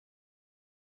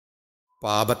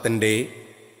പാപത്തിൻ്റെ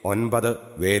 9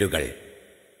 വേരുകൾ.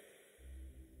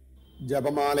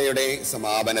 ജപമാലയുടെ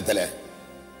സമാപനത്തില്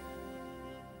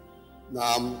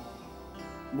നാം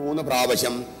 3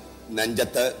 പ്രാവശ്യം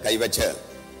നെഞ്ചത്ത് കൈവച്ച്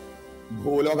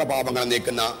ഭൂലോക പാപങ്ങൾ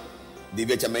നീക്കുന്ന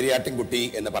ദിവ്യ ചെമ്മരിയാട്ടിൻകുട്ടി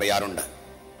എന്ന് പറയാറുണ്ട്.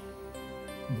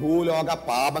 ഭൂലോക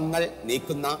പാപങ്ങൾ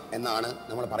നീക്കുന്ന എന്നാണ്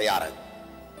നമ്മൾ പറയാറ്.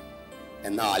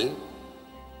 എന്നാൽ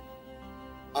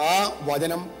ആ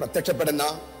വചനം പ്രത്യക്ഷപ്പെടുന്ന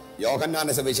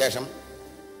യോഹന്നാന്റെ സുവിശേഷം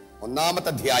 1-ാമത്തെ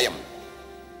അധ്യായം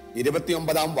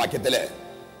 29-ാം വാക്യത്തില്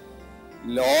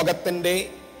ലോകത്തിന്റെ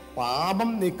പാപം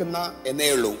നീക്കുന്ന എന്നേ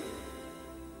ഉള്ളൂ.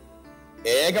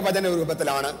 ഏകവചന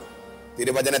രൂപത്തിലാണ്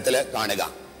തിരുവചനത്തില് കാണുക.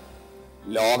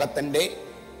 ലോകത്തിന്റെ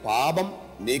പാപം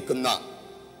നീക്കുന്ന.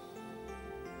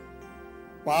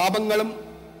 പാപങ്ങളും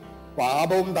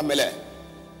പാപവും തമ്മില്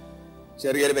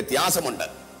ചെറിയൊരു വ്യത്യാസമുണ്ട്.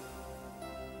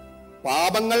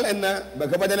 പാപങ്ങൾ എന്ന്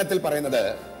ബഹുവചനത്തിൽ പറയുന്നത്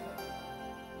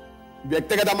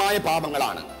വ്യക്തിഗതമായ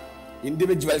പാപങ്ങളാണ്,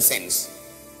 ഇൻഡിവിജ്വൽ സെൻസ്.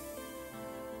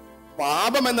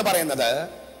 പാപം എന്ന് പറയുന്നത്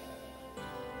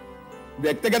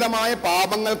വ്യക്തിഗതമായ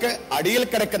പാപങ്ങൾക്ക് അടിയിൽ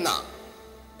കിടക്കുന്ന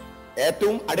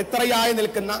ഏറ്റവും അടിത്തറയായി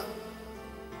നിൽക്കുന്ന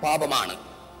പാപമാണ്.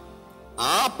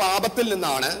 ആ പാപത്തിൽ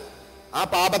നിന്നാണ്, ആ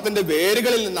പാപത്തിന്റെ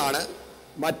വേരുകളിൽ നിന്നാണ്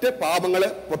മറ്റ് പാപങ്ങൾ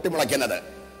പൊട്ടിമുളയ്ക്കുന്നത്.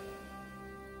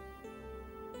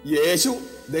 യേശു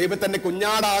ദൈവത്തിന്റെ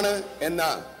കുഞ്ഞാടാണ്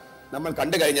എന്ന് നമ്മൾ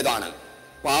കണ്ടു കഴിഞ്ഞതാണ്.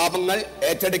 പാപങ്ങൾ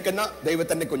ഏറ്റെടുക്കുന്ന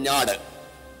ദൈവത്തിന്റെ കുഞ്ഞാട്.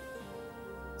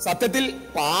 സത്യത്തിൽ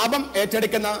പാപം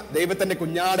ഏറ്റെടുക്കുന്ന ദൈവത്തിന്റെ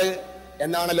കുഞ്ഞാട്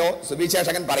എന്നാണല്ലോ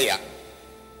സുവിശേഷകൻ പറയുക.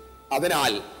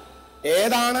 അതിനാൽ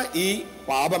ഏതാണ് ഈ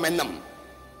പാപമെന്നും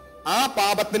ആ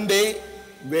പാപത്തിന്റെ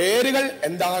വേരുകൾ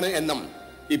എന്താണ് എന്നും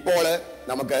ഇപ്പോൾ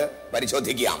നമുക്ക്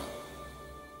പരിശോധിക്കാം.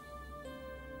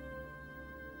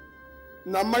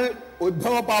 നമ്മൾ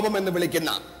ഉദ്ഭവ പാപം എന്ന്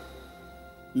വിളിക്കുന്ന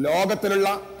ലോകത്തിലുള്ള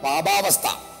പാപാവസ്ഥ,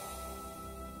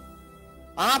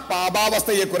 ആ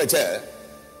പാപാവസ്ഥയെക്കുറിച്ച്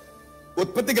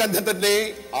ഉത്പത്തി ഗ്രന്ഥത്തിന്റെ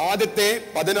ആദ്യത്തെ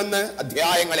 11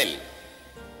 അധ്യായങ്ങളിൽ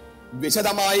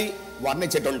വിശദമായി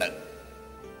വർണ്ണിച്ചിട്ടുണ്ട്.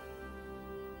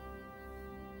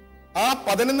 ആ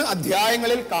 11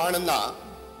 അധ്യായങ്ങളിൽ കാണുന്ന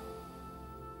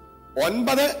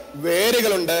 9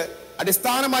 വേരുകളുണ്ട്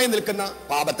അടിസ്ഥാനമായി നിൽക്കുന്ന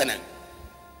പാപത്തിന്.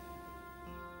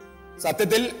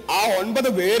 സത്യത്തിൽ ആ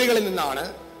 9 വേരുകളിൽ നിന്നാണ്,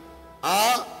 ആ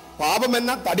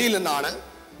പാപമെന്ന തടിയിൽ നിന്നാണ്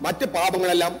മറ്റ്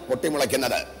പാപങ്ങളെല്ലാം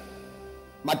പൊട്ടിമുളയ്ക്കുന്നത്.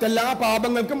 മറ്റെല്ലാ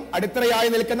പാപങ്ങൾക്കും അടിത്തറയായി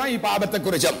നിൽക്കുന്ന ഈ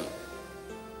പാപത്തെക്കുറിച്ചും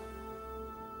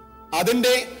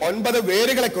അതിന്റെ 9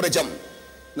 വേരുകളെ കുറിച്ചും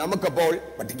നമുക്കിപ്പോൾ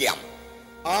പഠിക്കാം.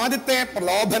 ആദ്യത്തെ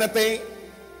പ്രലോഭനത്തെ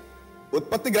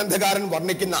ഉത്പത്തി ഗ്രന്ഥകാരൻ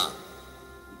വർണ്ണിക്കുന്ന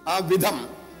ആ വിധം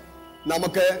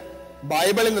നമുക്ക്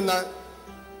ബൈബിളിൽ നിന്ന്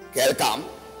കേൾക്കാം.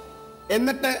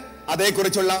 എന്നിട്ട്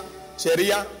അതേക്കുറിച്ചുള്ള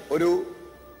ചെറിയ ഒരു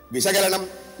വിശകലനം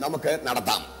നമുക്ക്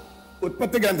നടത്താം.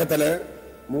 ഉത്പത്തി ഗ്രന്ഥത്തില്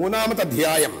 3-ാമത്തെ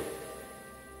അധ്യായം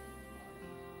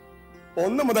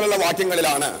 1 മുതലുള്ള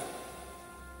വാക്യങ്ങളിലാണ്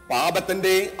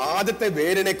പാപത്തിന്റെ ആദ്യത്തെ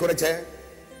വേരിനെ കുറിച്ച്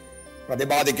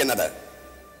പ്രതിപാദിക്കുന്നത്.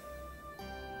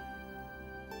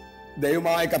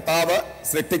 ദൈവമായ കർത്താവ്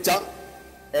സൃഷ്ടിച്ച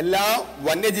എല്ലാ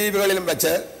വന്യജീവികളിലും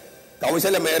വെച്ച്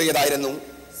കൗശലമേറിയതായിരുന്നു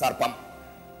സർപ്പം.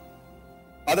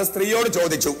 അത് സ്ത്രീയോട്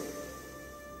ചോദിച്ചു,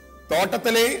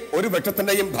 തോട്ടത്തിലെ ഒരു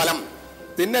വൃക്ഷത്തിന്റെയും ഫലം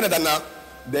തിന്നരുതെന്ന്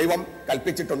ദൈവം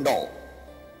കൽപ്പിച്ചിട്ടുണ്ടോ?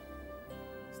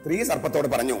 സ്ത്രീ സർപ്പത്തോട്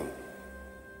പറഞ്ഞു,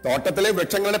 തോട്ടത്തിലെ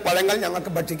വൃക്ഷങ്ങളുടെ പഴങ്ങൾ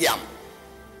ഞങ്ങൾക്ക് ഭക്ഷിക്കാം,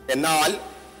 എന്നാൽ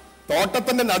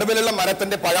തോട്ടത്തിന്റെ നടുവിലുള്ള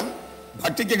മരത്തിന്റെ പഴം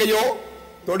ഭക്ഷിക്കുകയോ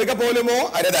തൊടുക പോലുമോ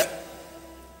അരുത്,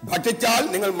 ഭക്ഷിച്ചാൽ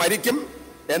നിങ്ങൾ മരിക്കും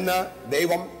എന്ന്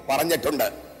ദൈവം പറഞ്ഞിട്ടുണ്ട്.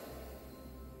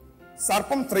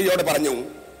 സർപ്പം സ്ത്രീയോട് പറഞ്ഞു,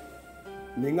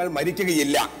 നിങ്ങൾ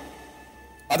മരിക്കുകയില്ല,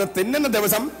 അത് തിന്നുന്ന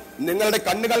ദിവസം നിങ്ങളുടെ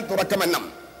കണ്ണുകൾ തുറക്കുമെന്നും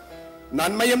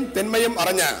നന്മയും തിന്മയും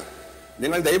അറിഞ്ഞ്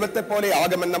നിങ്ങൾ ദൈവത്തെ പോലെ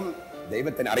ആകുമെന്നും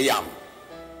ദൈവത്തിന് അറിയാം.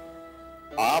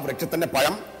 ആ വൃക്ഷത്തിന്റെ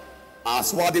പഴം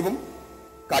ആസ്വാദ്യവും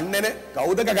കണ്ണിന്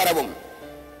കൗതുകകരവും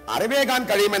അറിവേകാൻ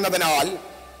കഴിയുമെന്നതിനാൽ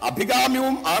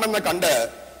അഭികാമ്യവും ആണെന്ന് കണ്ട്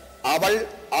അവൾ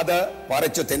അത്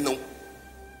പറിച്ചു തിന്നു.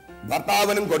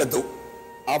 ഭർത്താവിനും കൊടുത്തു,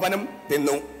 അവനും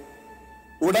തിന്നു.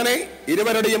 ഉടനെ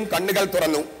ഇരുവരുടെയും കണ്ണുകൾ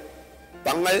തുറന്നു,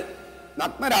 തങ്ങൾ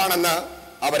നഗ്നരാണെന്ന്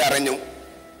അവരറിഞ്ഞു.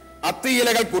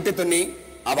 അത്തിയിലകൾ കൂട്ടിത്തുന്നി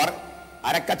അവർ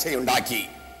അരക്കച്ചയുണ്ടാക്കി.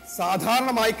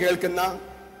 സാധാരണമായി കേൾക്കുന്ന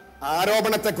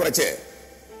ആരോപണത്തെക്കുറിച്ച്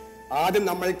ആദ്യം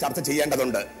നമ്മൾ ചർച്ച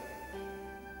ചെയ്യേണ്ടതുണ്ട്.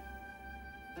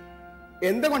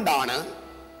 എന്തുകൊണ്ടാണ്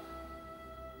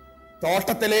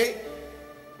തോട്ടത്തിലെ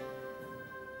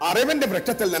അറിവിന്റെ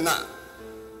വൃക്ഷത്തിൽ നിന്ന്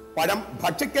പഴം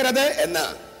ഭക്ഷിക്കരുത് എന്ന്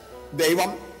ദൈവം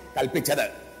കൽപ്പിച്ചത്?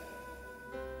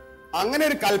 അങ്ങനെ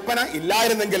ഒരു കൽപ്പന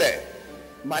ഇല്ലായിരുന്നെങ്കിൽ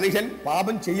മനുഷ്യൻ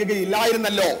പാപം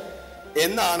ചെയ്യുകയില്ലായിരുന്നല്ലോ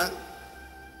എന്നാണ്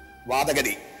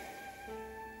വാദഗതി.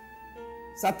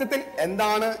 സത്യത്തിൽ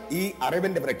എന്താണ് ഈ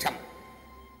അറിവിന്റെ വൃക്ഷം?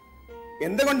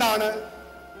 എന്തുകൊണ്ടാണ്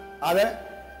അത്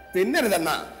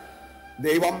തിന്നരുതെന്ന്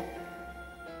ദൈവം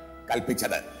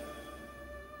കൽപ്പിച്ചത്?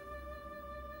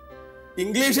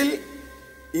 ഇംഗ്ലീഷിൽ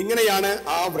ഇങ്ങനെയാണ്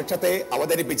ആ വൃക്ഷത്തെ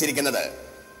അവതരിപ്പിച്ചിരിക്കുന്നത്: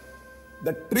 the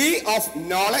tree of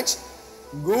knowledge,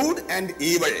 good and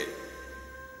evil.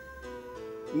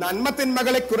 നന്മ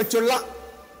തിന്മകളെ കുറിച്ചുള്ള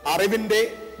അറിവിന്റെ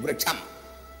വൃക്ഷം.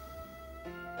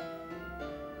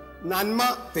 നന്മ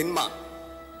തിന്മ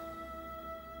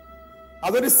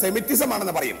അതൊരു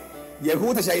സെമിറ്റിസമാണെന്ന് പറയും.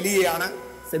 യഹൂദ ശൈലിയെയാണ്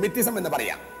സെമിറ്റിസം എന്ന്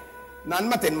പറയാം.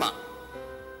 നന്മ തിന്മ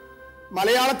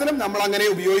മലയാളത്തിലും നമ്മൾ അങ്ങനെ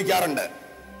ഉപയോഗിക്കാറുണ്ട്.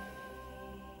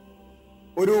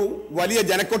 ഒരു വലിയ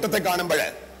ജനക്കൂട്ടത്തെ കാണുമ്പോൾ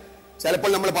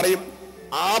ചിലപ്പോൾ നമ്മൾ പറയും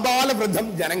ആബാലവൃദ്ധം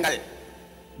ജനങ്ങൾ,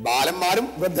 ബാലന്മാരും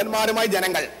വൃദ്ധന്മാരുമായി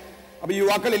ജനങ്ങൾ. അപ്പൊ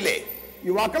യുവാക്കളില്ലേ?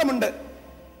 യുവാക്കളുമുണ്ട്.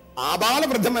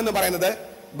 ആബാലവൃദ്ധം എന്ന് പറയുന്നത്,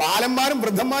 ബാലന്മാരും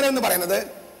വൃദ്ധന്മാരും എന്ന് പറയുന്നത്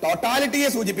ടോട്ടാലിറ്റിയെ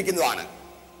സൂചിപ്പിക്കുന്നതാണ്.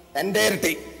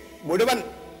 എൻറ്റയറിറ്റി, മുഴുവൻ.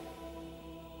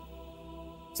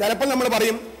 ചിലപ്പോൾ നമ്മൾ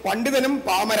പറയും പണ്ഡിതനും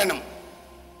പാമരനും,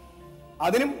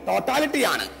 അതിനും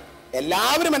ടോട്ടാലിറ്റിയാണ്,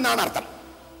 എല്ലാവരും എന്നാണ് അർത്ഥം.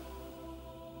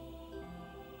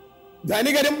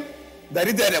 ധനികരും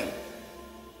ദരിദ്രരും,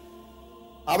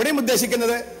 അവിടെയും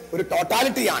ഉദ്ദേശിക്കുന്നത് ഒരു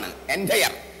ടോട്ടാലിറ്റിയാണ്,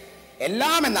 എൻറ്റയർ,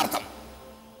 എല്ലാം എന്നർത്ഥം.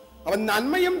 അപ്പൊ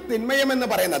നന്മയും തിന്മയും എന്ന്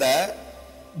പറയുന്നത്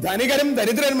ധനികരും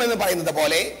ദരിദ്രരും എന്ന് പറയുന്നത്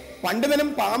പോലെ, പണ്ഡിതനും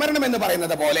പാമരനും എന്ന്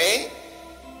പറയുന്നത് പോലെ,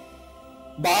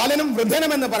 ബാലനും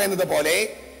വൃദ്ധനും എന്ന് പറയുന്നത് പോലെ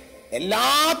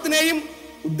എല്ലാത്തിനെയും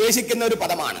ഉദ്ദേശിക്കുന്ന ഒരു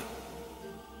പദമാണ്.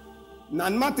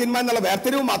 നന്മ തിന്മ എന്നുള്ള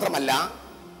വേർതിരിവ് മാത്രമല്ല,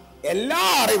 എല്ലാ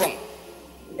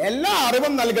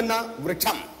അറിവും നൽകുന്ന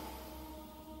വൃക്ഷം.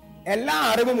 എല്ലാ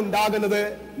അറിവും ഉണ്ടാകുന്നത്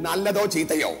നല്ലതോ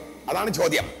ചീത്തയോ? അതാണ്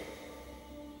ചോദ്യം.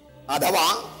 അഥവാ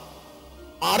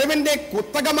അറിവിന്റെ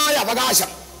കുത്തകമായ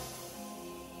അവകാശം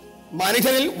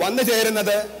മനുഷ്യനിൽ വന്നു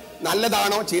ചേരുന്നത്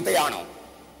നല്ലതാണോ ചീത്തയാണോ?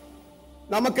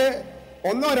 നമുക്ക്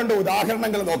ഒന്നോ രണ്ടോ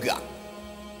ഉദാഹരണങ്ങൾ നോക്കുക.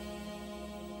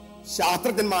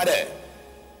 ശാസ്ത്രജ്ഞന്മാര്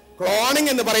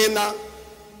ക്ലോണിംഗ് എന്ന് പറയുന്ന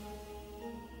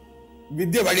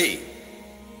വിദ്യ വഴി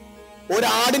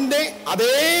ഒരാടിന്റെ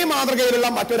അതേ മാതൃകയിലുള്ള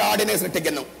മറ്റൊരാടിനെ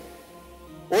സൃഷ്ടിക്കുന്നു.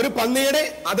 ഒരു പന്നിയുടെ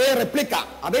അതേ റെപ്ലിക്ക,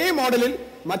 അതേ മോഡലിൽ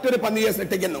മറ്റൊരു പന്നിയെ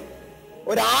സൃഷ്ടിക്കുന്നു.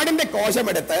 ഒരാടിന്റെ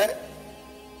കോശമെടുത്ത്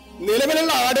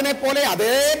നിലവിലുള്ള ആടിനെ പോലെ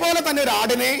അതേപോലെ തന്നെ ഒരു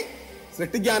ആടിനെ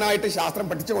സൃഷ്ടിക്കാനായിട്ട് ശാസ്ത്രം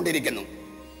പഠിച്ചുകൊണ്ടിരിക്കുന്നു.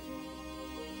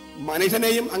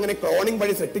 മനുഷ്യനെയും അങ്ങനെ ക്ലോണിംഗ്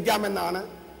വഴി സൃഷ്ടിക്കാമെന്നാണ്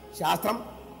ശാസ്ത്രം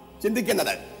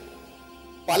ചിന്തിക്കുന്നത്.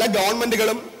 പല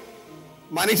ഗവൺമെന്റുകളും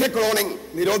മനുഷ്യ ക്ലോണിംഗ്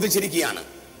നിരോധിച്ചിരിക്കുകയാണ്.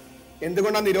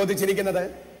 എന്തുകൊണ്ടാണ് നിരോധിച്ചിരിക്കുന്നത്?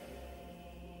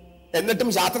 എന്നിട്ടും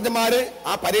ശാസ്ത്രജ്ഞന്മാര്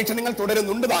ആ പരീക്ഷണങ്ങൾ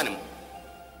തുടരുന്നുണ്ട് താനും.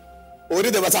 ഒരു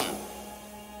ദിവസം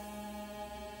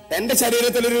എന്റെ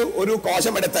ശരീരത്തിൽ ഒരു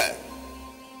കോശമെടുത്ത്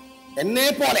എന്നെ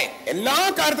പോലെ, എല്ലാ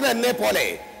കാര്യത്തിലും എന്നെ പോലെ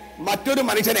മറ്റൊരു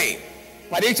മനുഷ്യനെ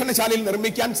പരീക്ഷണശാലയിൽ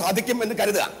നിർമ്മിക്കാൻ സാധിക്കും എന്ന്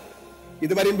കരുതുക.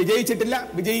 ഇതുവരെയും വിജയിച്ചിട്ടില്ല,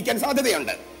 വിജയിക്കാൻ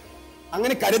സാധ്യതയുണ്ട്.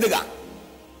 അങ്ങനെ കരുതുക.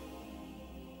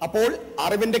 അപ്പോൾ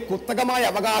അറിവിന്റെ കുത്തകമായ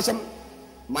അവകാശം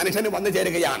മനുഷ്യന് വന്നു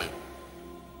ചേരുകയാണ്.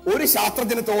 ഒരു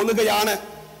ശാസ്ത്രജ്ഞന്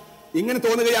ഇങ്ങനെ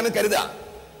തോന്നുകയാണ് കരുതുക: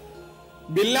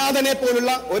 ബില്ലാദനെ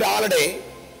പോലുള്ള ഒരാളുടെ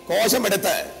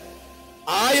കോശമെടുത്ത്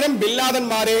 1000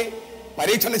 ബില്ലാദന്മാരെ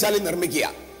പരീക്ഷണശാലയിൽ നിർമ്മിക്കുക.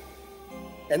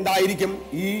 എന്തായിരിക്കും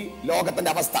ഈ ലോകത്തിന്റെ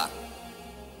അവസ്ഥ?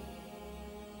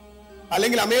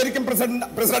 അല്ലെങ്കിൽ അമേരിക്കൻ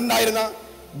പ്രസിഡന്റ് ആയിരുന്ന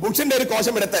ബുഷിന്റെ ഒരു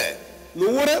കോശമെടുത്ത്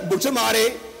 100 ബുഷുമാരെ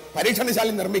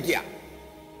പരീക്ഷണശാലയിൽ നിർമ്മിക്കുക.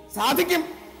 സാധിക്കും,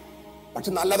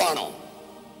 പക്ഷെ നല്ലതാണോ?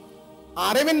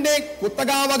 അറിവിന്റെ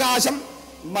കുത്തകാവകാശം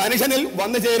മനുഷ്യനിൽ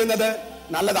വന്നു ചേരുന്നത്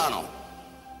നല്ലതാണോ?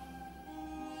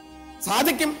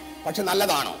 സാധിക്കും, പക്ഷെ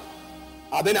നല്ലതാണോ?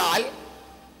 അതിനാൽ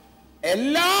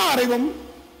എല്ലാ അറിവും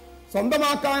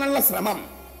സ്വന്തമാക്കാനുള്ള ശ്രമം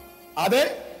അത്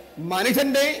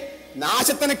മനുഷ്യന്റെ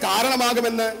നാശത്തിന്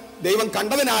കാരണമാകുമെന്ന് ദൈവം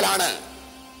കണ്ടതിനാലാണ്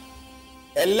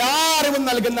എല്ലാ അറിവും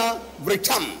നൽകുന്ന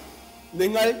വൃക്ഷം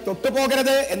നിങ്ങൾ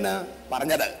തൊട്ടുപോകരുത് എന്ന്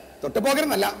പറഞ്ഞത്.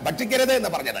 തൊട്ടുപോകരുതെന്നല്ല, ഭക്ഷിക്കരുത് എന്ന്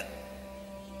പറഞ്ഞത്.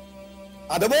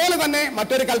 അതുപോലെ തന്നെ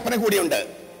മറ്റൊരു കൽപ്പന കൂടിയുണ്ട്: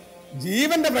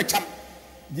 ജീവന്റെ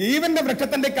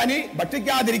വൃക്ഷത്തിന്റെ കനി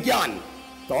ഭക്ഷിക്കാതിരിക്കാൻ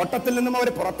തോട്ടത്തിൽ നിന്നും അവർ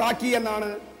പുറത്താക്കി എന്നാണ്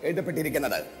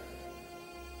എഴുതപ്പെട്ടിരിക്കുന്നത്.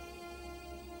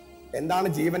 എന്താണ്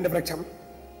ജീവന്റെ വൃക്ഷം?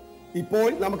 ഇപ്പോൾ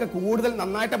നമുക്ക് കൂടുതൽ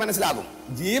നന്നായിട്ട് മനസ്സിലാകും.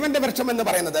 ജീവന്റെ വൃക്ഷം എന്ന്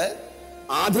പറയുന്നത്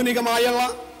ആധുനികമായ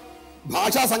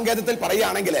ഭാഷാ സങ്കേതത്തിൽ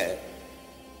പറയുകയാണെങ്കിൽ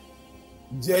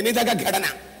ജനിതക ഘടന,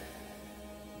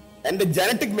 എന്റെ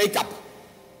ജനറ്റിക് മേക്കപ്പ്.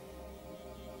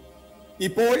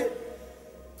 ഇപ്പോൾ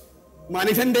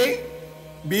മനുഷ്യന്റെ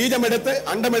ബീജമെടുത്ത്,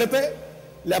 അണ്ടമെടുത്ത്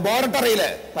ലബോറട്ടറിയില്,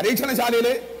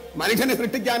 പരീക്ഷണശാലയില് മനുഷ്യനെ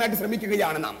സൃഷ്ടിക്കാനായിട്ട്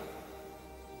ശ്രമിക്കുകയാണ് നാം.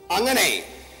 അങ്ങനെ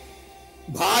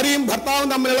ഭാര്യയും ഭർത്താവും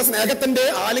തമ്മിലുള്ള സ്നേഹത്തിന്റെ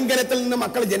ആലിംഗനത്തിൽ നിന്ന്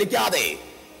മക്കൾ ജനിക്കാതെ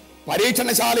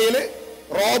പരീക്ഷണശാലയിൽ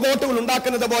റോബോട്ടുകൾ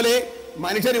ഉണ്ടാക്കുന്നത് പോലെ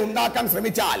മനുഷ്യനെ ഉണ്ടാക്കാൻ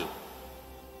ശ്രമിച്ചാൽ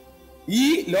ഈ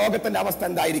ലോകത്തിന്റെ അവസ്ഥ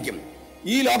എന്തായിരിക്കും?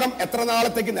 ഈ ലോകം എത്ര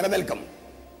നാളത്തേക്ക് നിലനിൽക്കും?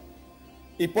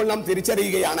 ഇപ്പോൾ നാം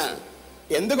തിരിച്ചറിയുകയാണ്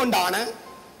എന്തുകൊണ്ടാണ്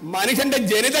മനുഷ്യന്റെ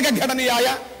ജനിതക ഘടനയായ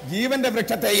ജീവന്റെ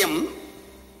വൃക്ഷത്തെയും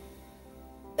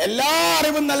എല്ലാ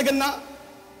അറിവും നൽകുന്ന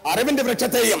അറിവിന്റെ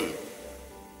വൃക്ഷത്തെയും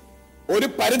ഒരു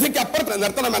പരിധിക്കപ്പുറത്ത്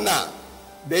നിർത്തണമെന്ന്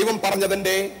ദൈവം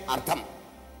പറഞ്ഞതിന്റെ അർത്ഥം.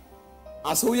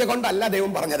 അസൂയ കൊണ്ടല്ല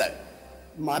ദൈവം പറഞ്ഞത്,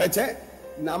 മറിച്ച്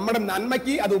നമ്മുടെ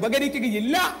നന്മയ്ക്ക് അത്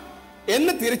ഉപകരിക്കുകയില്ല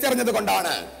എന്ന് തിരിച്ചറിഞ്ഞത്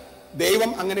കൊണ്ടാണ്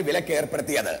ദൈവം അങ്ങനെ വിലക്ക്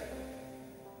ഏർപ്പെടുത്തിയത്.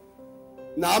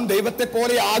 നാം ദൈവത്തെ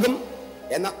പോലെ ആകും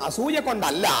എന്ന അസൂയ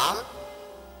കൊണ്ടല്ല,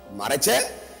 മറിച്ച്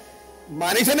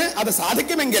മനുഷ്യന് അത്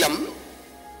സാധിക്കുമെങ്കിലും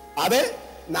അത്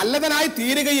നല്ലതിനായി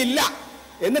തീരുകയില്ല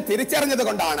എന്ന് തിരിച്ചറിഞ്ഞത്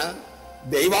കൊണ്ടാണ്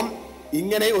ദൈവം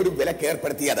ഇങ്ങനെ ഒരു വിലക്ക്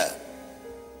ഏർപ്പെടുത്തിയത്.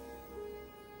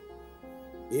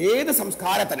 ഏത്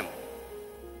സംസ്കാരത്തിനും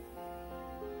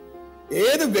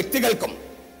ഏത് വ്യക്തികൾക്കും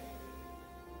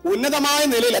ഉന്നതമായ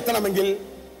നിലയിൽ എത്തണമെങ്കിൽ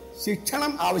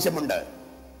ശിക്ഷണം ആവശ്യമുണ്ട്,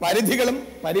 പരിധികളും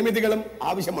പരിമിതികളും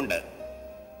ആവശ്യമുണ്ട്.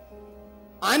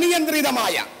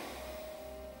 അനിയന്ത്രിതമായ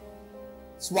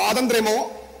സ്വാതന്ത്ര്യമോ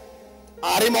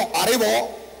അറിവോ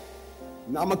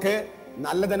നമുക്ക്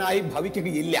നല്ലതിനായി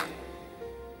ഭവിക്കുകയില്ല.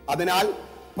 അതിനാൽ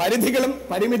പരിധികളും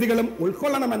പരിമിതികളും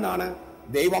ഉൾക്കൊള്ളണമെന്നാണ്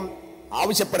ദൈവം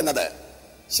ആവശ്യപ്പെടുന്നത്.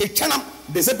 ശിക്ഷണം,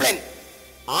 ഡിസിപ്ലിൻ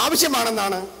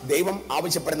ആവശ്യമാണെന്നാണ് ദൈവം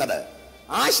ആവശ്യപ്പെടുന്നത്.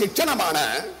 ആ ശിക്ഷണമാണ്,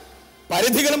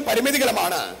 പരിധികളും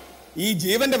പരിമിതികളുമാണ് ഈ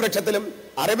ജീവന്റെ വൃക്ഷത്തിലും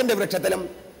അറിവിന്റെ വൃക്ഷത്തിലും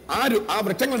ആ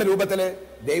വൃക്ഷങ്ങളുടെ രൂപത്തില്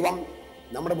ദൈവം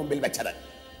നമ്മുടെ മുമ്പിൽ വെച്ചത്.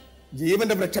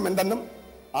 ജീവന്റെ വൃക്ഷം എന്തെന്നും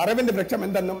അറിവിന്റെ വൃക്ഷം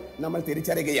എന്തെന്നും നമ്മൾ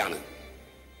തിരിച്ചറിയുകയാണ്.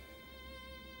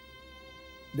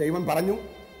 ദൈവം പറഞ്ഞു,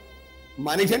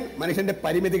 മനുഷ്യന്റെ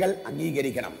പരിമിതികൾ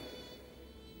അംഗീകരിക്കണം.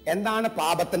 എന്താണ്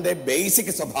പാപത്തിന്റെ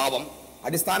ബേസിക് സ്വഭാവം,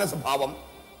 അടിസ്ഥാന സ്വഭാവം?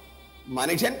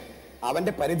 മനുഷ്യൻ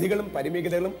അവന്റെ പരിധികളും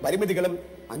പരിമിതികളും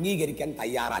അംഗീകരിക്കാൻ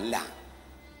തയ്യാറല്ല.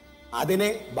 അതിനെ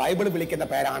ബൈബിൾ വിളിക്കുന്ന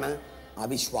പേരാണ്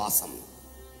അവിശ്വാസം.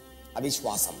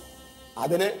 അവിശ്വാസം.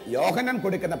 അതിന് യോഹന്നാൻ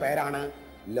കൊടുക്കുന്ന പേരാണ്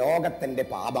ലോകത്തിന്റെ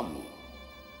പാപം.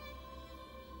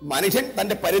 മനുഷ്യൻ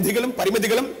തന്റെ പരിധികളും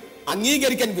പരിമിതികളും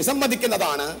അംഗീകരിക്കാൻ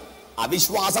വിസമ്മതിക്കുന്നതാണ്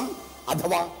അവിശ്വാസം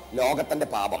അഥവാ ലോകത്തിന്റെ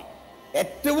പാപം.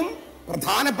 ഏറ്റവും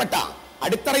പ്രധാനപ്പെട്ട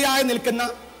അടിത്തറയായി നിൽക്കുന്ന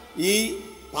ഈ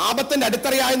പാപത്തിന്റെ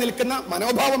അടിത്തറയായി നിൽക്കുന്ന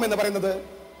മനോഭാവം എന്ന് പറയുന്നത്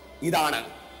ഇതാണ്: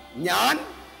 ഞാൻ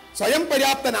സ്വയം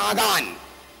പര്യാപ്തനാകാൻ,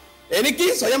 എനിക്ക്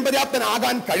സ്വയം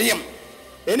പര്യാപ്തനാകാൻ കഴിയും,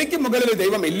 എനിക്ക് മുകളിൽ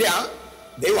ദൈവമില്ല,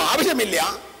 ദൈവം ആവശ്യമില്ല,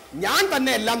 ഞാൻ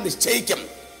തന്നെ എല്ലാം നിശ്ചയിക്കും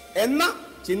എന്ന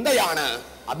ചിന്തയാണ്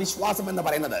അവിശ്വാസം എന്ന്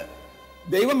പറയുന്നത്.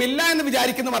 ദൈവമില്ല എന്ന്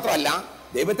വിചാരിക്കുന്നത് മാത്രമല്ല,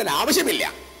 ദൈവത്തിന്റെ ആവശ്യമില്ല,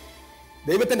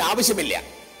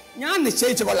 ഞാൻ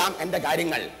നിശ്ചയിച്ചു കൊള്ളാം എന്റെ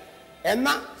കാര്യങ്ങൾ എന്ന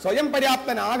സ്വയം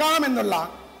പര്യാപ്തനാകാമെന്നുള്ള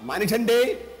മനുഷ്യന്റെ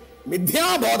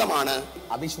മിഥ്യാബോധമാണ്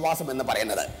അവിശ്വാസം എന്ന്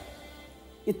പറയുന്നത്.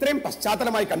 ഇത്രയും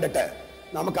പശ്ചാത്തലമായി കണ്ടിട്ട്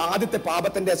നമുക്ക് ആദ്യത്തെ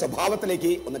പാപത്തിന്റെ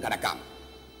സ്വഭാവത്തിലേക്ക് ഒന്ന് കടക്കാം.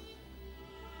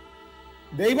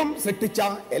 ദൈവം സൃഷ്ടിച്ച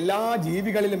എല്ലാ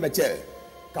ജീവികളിലും വെച്ച്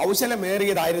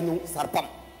കൗശലമേറിയതായിരുന്നു സർപ്പം.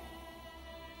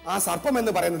 ആ സർപ്പം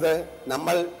എന്ന് പറയുന്നത്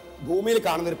നമ്മൾ ഭൂമിയിൽ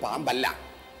കാണുന്ന ഒരു പാമ്പല്ല,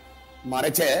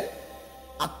 മറിച്ച്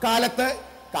അക്കാലത്ത്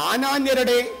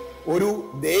കാനാന്യരുടെ ഒരു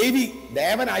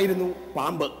ദേവനായിരുന്നു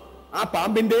പാമ്പ്. ആ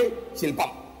പാമ്പിന്റെ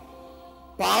ശില്പം.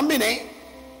 പാമ്പിനെ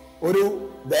ഒരു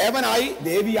ദേവനായി,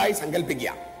 ദേവിയായി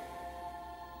സങ്കല്പിക്കുക.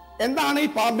 എന്താണ് ഈ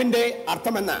പാമ്പിന്റെ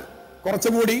അർത്ഥമെന്ന്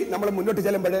കുറച്ചുകൂടി നമ്മൾ മുന്നോട്ട്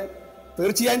ചെല്ലുമ്പോൾ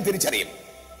തീർച്ചയായും തിരിച്ചറിയും.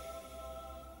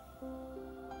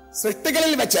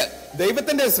 സൃഷ്ടികളിൽ വെച്ച്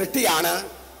ദൈവത്തിന്റെ സൃഷ്ടിയാണ്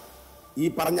ഈ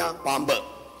പറഞ്ഞ പാമ്പ്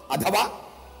അഥവാ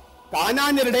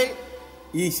കാനാന്യരുടെ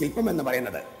ഈ ശില്പം എന്ന്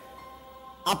പറയുന്നത്.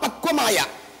 അപക്വമായ,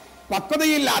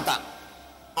 പക്വതയില്ലാത്ത,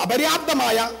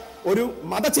 അപര്യാപ്തമായ ഒരു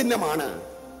മതചിഹ്നമാണ്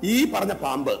ഈ പറഞ്ഞ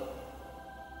പാമ്പ്.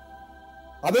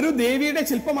 അതൊരു ദേവിയുടെ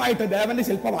ശില്പമായിട്ട് ദേവന്റെ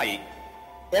ശില്പമായി.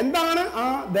 എന്താണ് ആ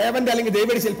ദേവന്റെ അല്ലെങ്കിൽ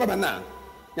ദേവിയുടെ ശില്പം എന്ന്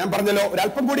ഞാൻ പറഞ്ഞല്ലോ,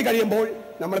 ഒരല്പം കൂടി കഴിയുമ്പോൾ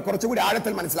നമ്മൾ കുറച്ചുകൂടി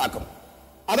ആഴത്തിൽ മനസ്സിലാക്കും.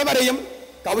 അതുവരെയും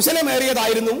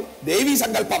കൗശലമേറിയതായിരുന്നു ദേവീ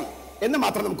സങ്കല്പം എന്ന്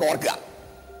മാത്രം നമുക്ക് ഓർക്കുക.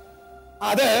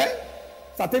 അത്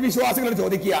സത്യവിശ്വാസികൾ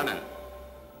ചോദിക്കുകയാണ്,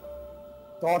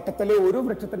 തോട്ടത്തിലെ ഒരു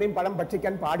വൃക്ഷത്തിന്റെയും പഴം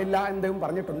ഭക്ഷിക്കാൻ പാടില്ല എന്ന്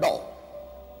പറഞ്ഞിട്ടുണ്ടോ?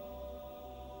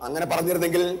 അങ്ങനെ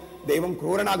പറഞ്ഞിരുന്നെങ്കിൽ ദൈവം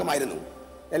ക്രൂരനാകുമായിരുന്നു.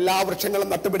 എല്ലാ വൃക്ഷങ്ങളും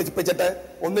നട്ടുപിടിപ്പിച്ചിട്ട്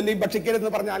ഒന്നിന്റെയും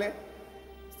ഭക്ഷിക്കരുതെന്ന് പറഞ്ഞാല്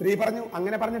സ്ത്രീ പറഞ്ഞു,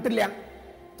 അങ്ങനെ പറഞ്ഞിട്ടില്ല.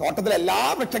 തോട്ടത്തിലെ എല്ലാ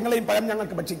വൃക്ഷങ്ങളെയും പഴം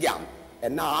ഞങ്ങൾക്ക് ഭക്ഷിക്കാം,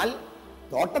 എന്നാൽ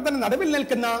തോട്ടത്തിന് നടുവിൽ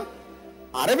നിൽക്കുന്ന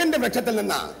അറിവിന്റെ വൃക്ഷത്തിൽ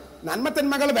നിന്ന്,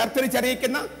 നന്മത്തിന്മകൾ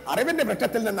വേർതിരിച്ചറിയിക്കുന്ന അറിവിന്റെ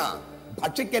വൃക്ഷത്തിൽ നിന്ന്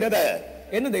ഭക്ഷിക്കരുത്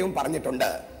എന്ന് ദൈവം പറഞ്ഞിട്ടുണ്ട്.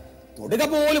 തൊടുക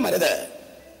പോലും അരുത്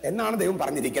എന്നാണ് ദൈവം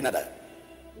പറഞ്ഞിരിക്കുന്നത്.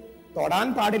 തൊടാൻ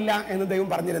പാടില്ല എന്ന് ദൈവം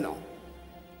പറഞ്ഞിരുന്നോ?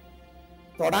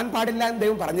 തൊടാൻ പാടില്ല എന്ന്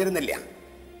ദൈവം പറഞ്ഞിരുന്നില്ല.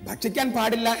 ഭക്ഷിക്കാൻ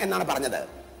പാടില്ല എന്നാണ് പറഞ്ഞത്.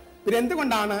 പിന്നെ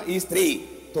എന്തുകൊണ്ടാണ് ഈ സ്ത്രീ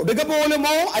തൊടുക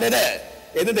പോലുമോ അരുത്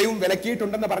എന്ന് ദൈവം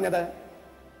വിലക്കിയിട്ടുണ്ടെന്ന് പറഞ്ഞത്?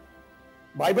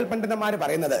 ബൈബിൾ പണ്ഡിതന്മാർ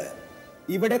പറയുന്നത്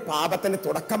ഇവിടെ പാപത്തിന്റെ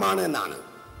തുടക്കമാണ് എന്നാണ്.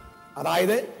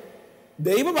 അതായത്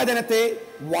ദൈവവചനത്തെ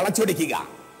വളച്ചൊടിക്കുക,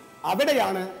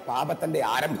 അവിടെയാണ് പാപത്തിന്റെ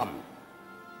ആരംഭം.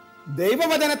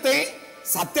 ദൈവവചനത്തെ,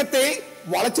 സത്യത്തെ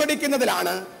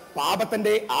വളച്ചൊടിക്കുന്നതിലാണ്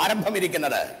പാപത്തിന്റെ ആരംഭം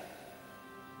ഇരിക്കുന്നത്.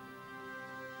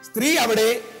 സ്ത്രീ അവിടെ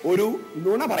ഒരു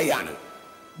നുണ പറയാണ്,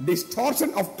 ഡിസ്റ്റോർഷൻ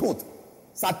ഓഫ് ട്രൂത്ത്.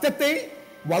 സത്യത്തെ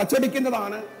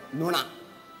വളച്ചൊടിക്കുന്നതാണ് നുണ.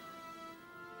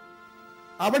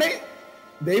 അവിടെ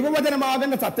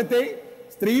ദൈവവചനമാകുന്ന സത്യത്തെ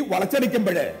സ്ത്രീ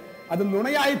വളച്ചൊടിക്കുമ്പോൾ അത്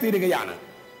നുണയായി തീരുകയാണ്.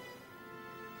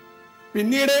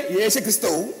 പിന്നീട്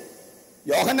യേശുക്രിസ്തു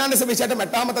യോഹന്നാന്റെ സുവിശേഷം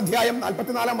 8-ാമത്തെ അധ്യായം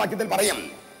 44-ാം വാക്യത്തിൽ പറയും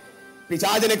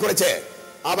പിശാചിനെ കുറിച്ച്,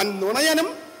 അവൻ നുണയനും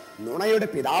നുണയുടെ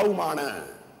പിതാവുമാണ്.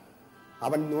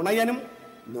 അവൻ നുണയനും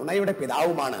നുണയുടെ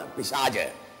പിതാവുമാണ് പിശാച്.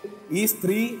 ഈ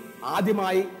സ്ത്രീ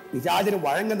ആദ്യമായി പിശാചിന്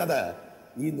വഴങ്ങുന്നത്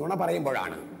ഈ നുണ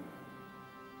പറയുമ്പോഴാണ്.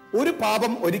 ഒരു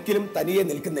പാപം ഒരിക്കലും തനിയെ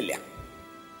നിൽക്കുന്നില്ല.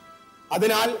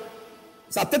 അതിനാൽ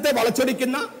സത്യത്തെ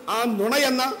വളച്ചൊടിക്കുന്ന ആ നുണ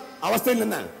എന്ന അവസ്ഥയിൽ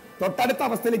നിന്ന് തൊട്ടടുത്ത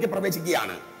അവസ്ഥയിലേക്ക്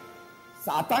പ്രവേശിക്കുകയാണ്.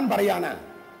 സാത്താൻ പറയാണ്,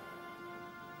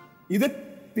 ഇത്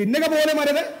തിന്നുക പോലും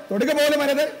അരുത്, തൊടുക പോലും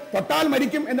അരുത്, തൊട്ടാൽ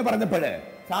മരിക്കും എന്ന് പറഞ്ഞപ്പോൾ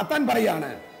സാത്താൻ പറയാണ്,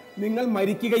 നിങ്ങൾ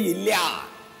മരിക്കുകയില്ല.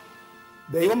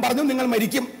 ദൈവം പറഞ്ഞു നിങ്ങൾ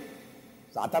മരിക്കും.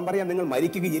 സാത്താൻ പറയാൻ നിങ്ങൾ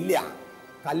മരിക്കുകയില്ല.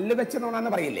 കല്ല് വെച്ച നുണ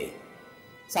പറയില്ലേ?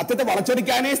 സത്യത്തെ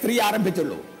വളച്ചൊടിക്കാനേ സ്ത്രീ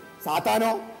ആരംഭിച്ചുള്ളൂ.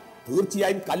 സാത്താനോ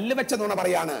തീർച്ചയായും കല്ല് വെച്ച നുണ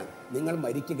പറയാണ്, നിങ്ങൾ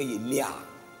മരിക്കുകയില്ല.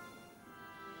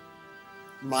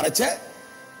 മറിച്ച്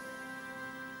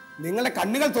നിങ്ങളുടെ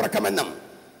കണ്ണുകൾ തുറക്കുമെന്നും,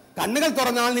 കണ്ണുകൾ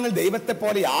തുറന്നാൽ നിങ്ങൾ ദൈവത്തെ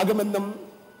പോലെ ആകുമെന്നും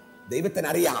ദൈവത്തിന്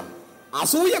അറിയാം.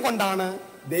 അസൂയ കൊണ്ടാണ്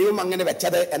ദൈവം അങ്ങനെ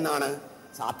വെച്ചത് എന്നാണ്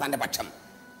സാത്താന്റെ പക്ഷം.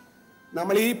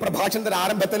 നമ്മൾ ഈ പ്രഭാഷണത്തിന്റെ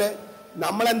ആരംഭത്തില്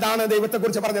നമ്മൾ എന്താണ് ദൈവത്തെ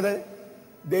കുറിച്ച് പറഞ്ഞത്?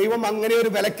 ദൈവം അങ്ങനെ ഒരു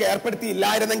വിലക്ക്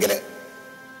ഏർപ്പെടുത്തിയില്ലായിരുന്നെങ്കിൽ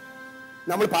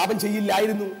നമ്മൾ പാപം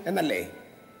ചെയ്യില്ലായിരുന്നു എന്നല്ലേ?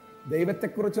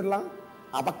 ദൈവത്തെക്കുറിച്ചുള്ള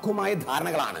അപക്വമായ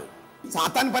ധാരണകളാണ്.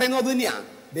 സാത്താൻ പറയുന്നത് അത് തന്നെയാ,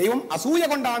 ദൈവം അസൂയ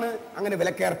കൊണ്ടാണ് അങ്ങനെ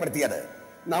വിലക്ക് ഏർപ്പെടുത്തിയത്.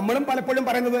 നമ്മളും പലപ്പോഴും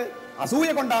പറയുന്നത് അസൂയ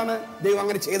കൊണ്ടാണ് ദൈവം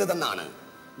അങ്ങനെ ചെയ്തതെന്നാണ്.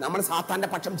 നമ്മൾ സാത്താന്റെ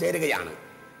പക്ഷം ചേരുകയാണ്.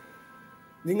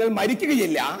 നിങ്ങൾ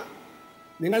മരിക്കുകയില്ല,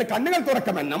 നിങ്ങൾ കണ്ണുകൾ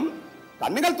തുറക്കുമെന്നും,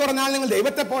 കണ്ണുകൾ തുറന്നാൽ നിങ്ങൾ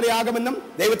ദൈവത്തെ പോലെയാകുമെന്നും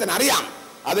ദൈവത്തിന് അറിയാം.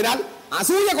 അതിനാൽ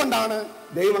അസൂയ കൊണ്ടാണ്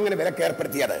ദൈവം അങ്ങനെ വിലക്ക്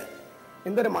ഏർപ്പെടുത്തിയത്.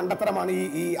 എന്തൊരു മണ്ടത്തരമാണ്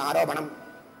ഈ ആരോപണം.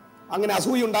 അങ്ങനെ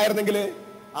അസൂയ ഉണ്ടായിരുന്നെങ്കിൽ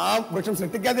ആ വൃക്ഷം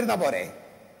സൃഷ്ടിക്കാതിരുന്നാ പോരെ?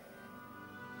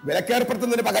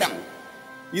 വിലക്കേർപ്പെടുത്തുന്നതിന് പകരം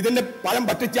ഇതിന്റെ പഴം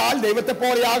ഭക്ഷിച്ചാൽ ദൈവത്തെ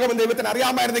പോലെയാകുമെന്ന് ദൈവത്തിന്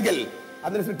അറിയാമായിരുന്നെങ്കിൽ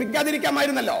അതിന്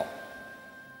സൃഷ്ടിക്കാതിരിക്കാമായിരുന്നല്ലോ.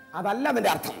 അതല്ല അതിന്റെ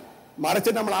അർത്ഥം.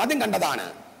 മറിച്ച് നമ്മൾ ആദ്യം കണ്ടതാണ്,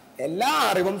 എല്ലാ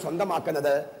അറിവും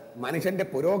സ്വന്തമാക്കുന്നത് മനുഷ്യന്റെ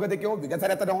പുരോഗതിക്കോ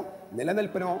വികസനത്തിനോ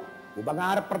നിലനിൽപ്പിനോ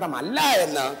ഉപകാരപ്രദമല്ല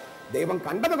എന്ന് ദൈവം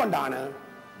കണ്ടതുകൊണ്ടാണ്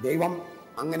ദൈവം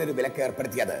അങ്ങനെ ഒരു വിലക്ക്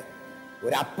ഏർപ്പെടുത്തിയത്.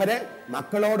 ഒരു അപ്പന്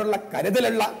മക്കളോടുള്ള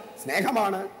കരുതലുള്ള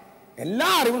സ്നേഹമാണ് എല്ലാ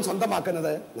അറിവും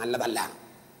സ്വന്തമാക്കുന്നത് നല്ലതല്ല.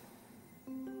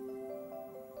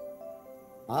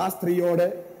 ആ സ്ത്രീയോട്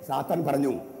സാത്താൻ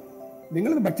പറഞ്ഞു,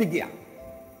 നിങ്ങളിത് ഭക്ഷിക്കുക,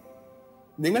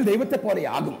 നിങ്ങൾ ദൈവത്തെ പോലെ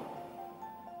ആകും.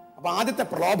 അപ്പൊ ആദ്യത്തെ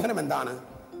പ്രലോഭനം എന്താണ്?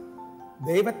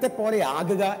 ദൈവത്തെ പോലെ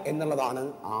ആകുക എന്നുള്ളതാണ്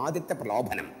ആദ്യത്തെ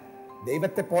പ്രലോഭനം.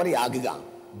 ദൈവത്തെ പോലെ ആകുക,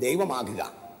 ദൈവമാകുക.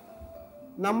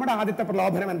 നമ്മുടെ ആദ്യത്തെ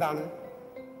പ്രലോഭനം എന്താണ്?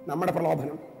 നമ്മുടെ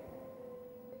പ്രലോഭനം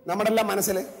നമ്മുടെ എല്ലാം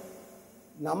മനസ്സിൽ,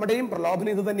 നമ്മുടെയും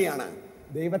പ്രലോഭനം ഇത് തന്നെയാണ്,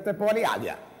 ദൈവത്തെ പോലെ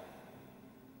ആകുക.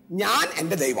 ഞാൻ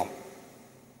എൻ്റെ ദൈവം,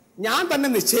 ഞാൻ തന്നെ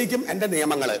നിശ്ചയിക്കും എൻ്റെ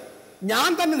നിയമങ്ങള്, ഞാൻ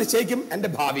തന്നെ നിശ്ചയിക്കും എൻ്റെ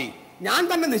ഭാവി, ഞാൻ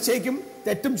തന്നെ നിശ്ചയിക്കും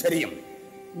തെറ്റും ശരിയും.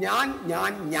 ഞാൻ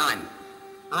ഞാൻ ഞാൻ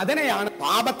അതിനെയാണ്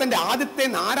പാപത്തിന്റെ ആദ്യത്തെ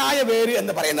നാരായ വേര്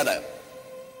എന്ന് പറയുന്നത്.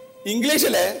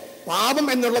 ഇംഗ്ലീഷില് പാപം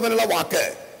എന്നുള്ളതിനുള്ള വാക്ക്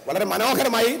വളരെ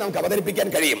മനോഹരമായി നമുക്ക് അവതരിപ്പിക്കാൻ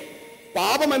കഴിയും.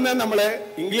 പാപം എന്ന് നമ്മൾ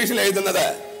ഇംഗ്ലീഷിൽ എഴുതുന്നത്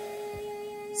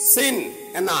സിൻ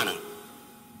എന്നാണ്.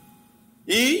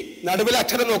 ഈ നടുവിലെ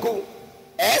അക്ഷരം നോക്കൂ,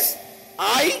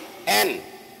 SIN,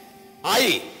 ഐ,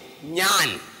 ഞാൻ.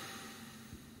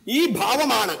 ഈ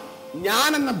ഭാവമാണ് ഞാൻ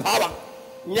എന്ന ഭാവം.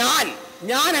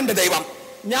 ഞാൻ എൻ്റെ ദൈവം,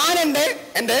 ഞാൻ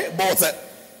എൻ്റെ ബോസ്,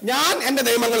 ഞാൻ എൻ്റെ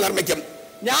നിയമങ്ങൾ നിർമ്മിക്കും,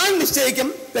 ഞാൻ നിശ്ചയിക്കും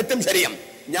തെറ്റും ശരിയും.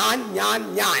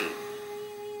 ഞാൻ.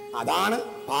 അതാണ്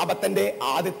പാപത്തിന്റെ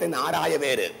ആദ്യത്തെ നാരായ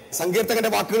പേര്.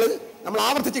 സങ്കീർത്തകന്റെ വാക്കുകൾ നമ്മൾ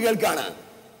ആവർത്തിച്ച് കേൾക്കാണ്,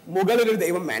 മുകളിലൊരു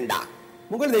ദൈവം വേണ്ട,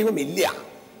 മുകളിൽ ദൈവം ഇല്ല,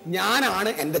 ഞാനാണ്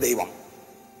എൻ്റെ ദൈവം.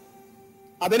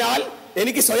 അതിനാൽ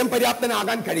എനിക്ക് സ്വയം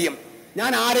പര്യാപ്തനാകാൻ കഴിയും.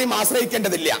 ഞാൻ ആരെയും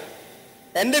ആശ്രയിക്കേണ്ടതില്ല.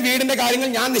 എൻ്റെ വീടിന്റെ കാര്യങ്ങൾ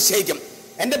ഞാൻ നിശ്ചയിക്കും,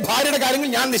 എൻ്റെ ഭാര്യയുടെ കാര്യങ്ങൾ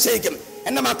ഞാൻ നിശ്ചയിക്കും,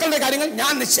 എൻ്റെ മക്കളുടെ കാര്യങ്ങൾ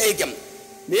ഞാൻ നിശ്ചയിക്കും.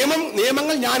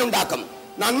 നിയമങ്ങൾ ഞാൻ ഉണ്ടാക്കും,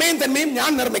 നന്മയും തന്മയും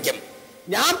ഞാൻ നിർമ്മിക്കും,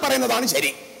 ഞാൻ പറയുന്നതാണ്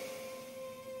ശരി.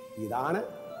 ഇതാണ്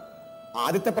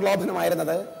ആദ്യത്തെ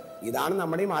പ്രലോഭനമായിരുന്നത്. ഇതാണ്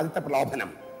നമ്മുടെയും ആദ്യത്തെ പ്രലോഭനം.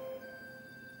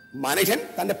 മനുഷ്യൻ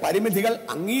തന്റെ പരിമിതികൾ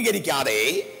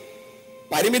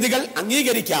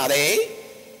അംഗീകരിക്കാതെ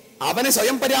അവന്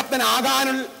സ്വയം പര്യാപ്തനാകാൻ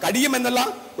കഴിയുമെന്നുള്ള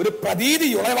ഒരു പ്രതീതി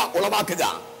ഉളവാക്കുക.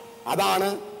 അതാണ്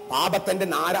പാപത്തിന്റെ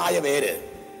നാരായ വേര്.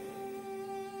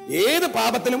 ഏത്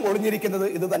പാപത്തിലും ഒളിഞ്ഞിരിക്കുന്നത്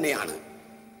ഇത് തന്നെയാണ്.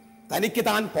 തനിക്ക്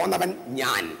താൻ പോന്നവൻ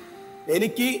ഞാൻ,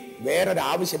 എനിക്ക്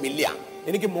വേറൊരാവശ്യമില്ല,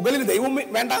 എനിക്ക് മുകളിൽ ദൈവം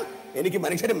വേണ്ട, എനിക്ക്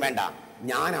മനുഷ്യരും വേണ്ട,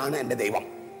 ഞാനാണ് എന്റെ ദൈവം.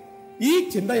 ഈ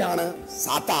ചിന്തയാണ്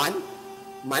സാത്താൻ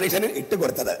മനുഷ്യന്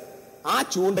ഇട്ടുകൊടുത്തത്. ആ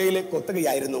ചൂണ്ടയിൽ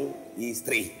കൊത്തുകയായിരുന്നു ഈ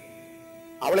സ്ത്രീ.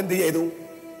 അവൾ എന്ത് ചെയ്തു?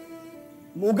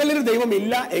 മുകളിൽ ദൈവം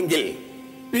ഇല്ല എങ്കിൽ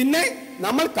പിന്നെ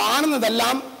നമ്മൾ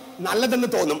കാണുന്നതെല്ലാം നല്ലതെന്ന്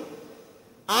തോന്നും.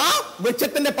 ആ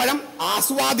വൃക്ഷത്തിന്റെ പഴം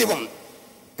ആസ്വാദ്യവും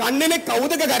കണ്ണിന്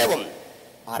കൗതുകകരവും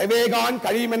അറിവേകാൻ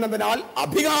കഴിയുമെന്നതിനാൽ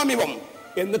അഭികാമ്യവും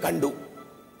എന്ന് കണ്ടു.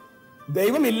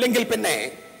 ദൈവമില്ലെങ്കിൽ പിന്നെ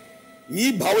ഈ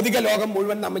ഭൗതിക ലോകം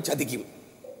മുഴുവൻ നമ്മെ ചതിക്കും.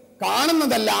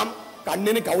 കാണുന്നതെല്ലാം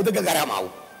കണ്ണിന്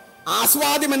കൗതുകകരമാവും,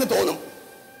 ആസ്വാദ്യമെന്ന് തോന്നും.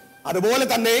 അതുപോലെ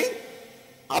തന്നെ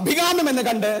അഭികാമ്യമെന്ന്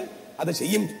കണ്ട് അത്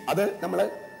ചെയ്യും, അത് നമ്മൾ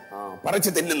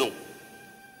പറിച്ചു തിന്നുന്നു.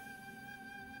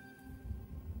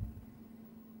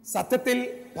 സത്യത്തിൽ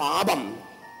പാപം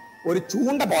ഒരു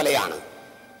ചൂണ്ട പോലെയാണ്.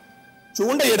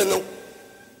 ചൂണ്ടയിടുന്നു,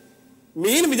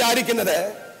 മീൻ വിചാരിക്കുന്നത്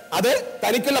അത്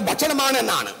തനിക്കുള്ള ഭക്ഷണമാണ്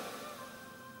എന്നാണ്.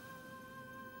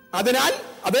 അതിനാൽ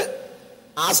അത്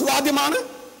ആസ്വാദ്യമാണ്,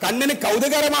 കണ്ണിന്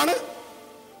കൗതുകകരമാണ്,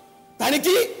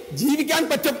 തനിക്ക് ജീവിക്കാൻ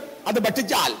പറ്റും അത്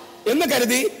ഭക്ഷിച്ചാൽ എന്ന്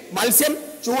കരുതി മത്സ്യം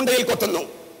ചൂണ്ടയിൽ കൊത്തുന്നു.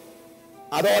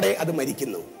 അതോടെ അത്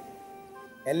മരിക്കുന്നു.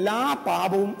 എല്ലാ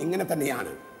പാപവും ഇങ്ങനെ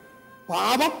തന്നെയാണ്.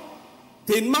 പാപം,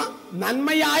 തിന്മ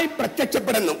നന്മയായി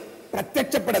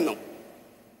പ്രത്യക്ഷപ്പെടുന്നു.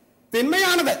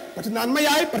 തിന്മയാണത്, പക്ഷെ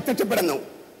നന്മയായി പ്രത്യക്ഷപ്പെടുന്നു.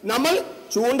 നമ്മൾ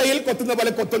ചൂണ്ടയിൽ കൊത്തുന്ന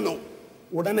പോലെ കൊത്തുന്നു,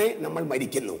 ഉടനെ നമ്മൾ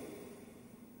മരിക്കുന്നു.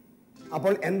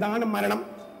 അപ്പോൾ എന്താണ് മരണം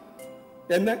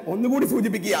എന്ന് ഒന്നുകൂടി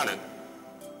സൂചിപ്പിക്കുകയാണ്.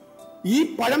 ഈ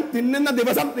പഴം തിന്നുന്ന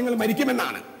ദിവസം നിങ്ങൾ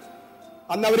മരിക്കുമെന്നാണ്.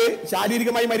 അന്ന് അവര്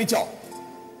ശാരീരികമായി മരിച്ചോ?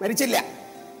 മരിച്ചില്ല.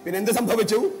 പിന്നെ എന്ത്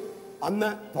സംഭവിച്ചു? അന്ന്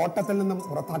തോട്ടത്തിൽ നിന്നും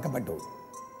പുറത്താക്കപ്പെട്ടു.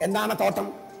 എന്താണ് തോട്ടം?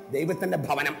 ദൈവത്തിന്റെ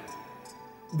ഭവനം,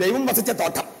 ദൈവം വസിച്ച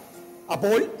തോട്ടം.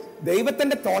 അപ്പോൾ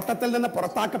ദൈവത്തിന്റെ തോട്ടത്തിൽ നിന്ന്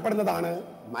പുറത്താക്കപ്പെടുന്നതാണ്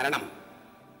മരണം.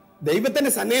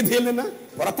 ദൈവത്തിന്റെ സന്നിധിയിൽ നിന്ന്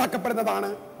പുറത്താക്കപ്പെടുന്നതാണ്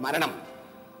മരണം.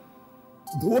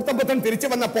 ധൂർത്തപുത്രൻ തിരിച്ചു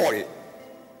വന്നപ്പോൾ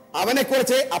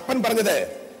അവനെക്കുറിച്ച് അപ്പൻ പറഞ്ഞത്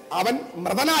അവൻ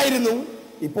മൃതനായിരുന്നു,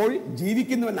 ഇപ്പോൾ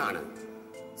ജീവിക്കുന്നുവെന്നാണ്.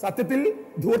 സത്യത്തിൽ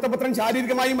ധൂർത്തപുത്രൻ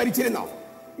ശാരീരികമായി മരിച്ചിരുന്നോ?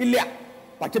 ഇല്ല.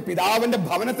 പക്ഷെ പിതാവിന്റെ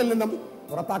ഭവനത്തിൽ നിന്നും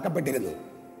പുറത്താക്കപ്പെട്ടിരുന്നു.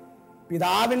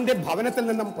 പിതാവിന്റെ ഭവനത്തിൽ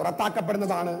നിന്നും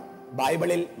പുറത്താക്കപ്പെടുന്നതാണ്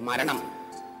ബൈബിളിൽ മരണം.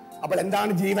 അപ്പോൾ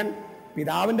എന്താണ് ജീവൻ?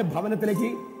 പിതാവിന്റെ ഭവനത്തിലേക്ക്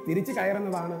തിരിച്ചു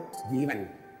കയറുന്നതാണ് ജീവൻ.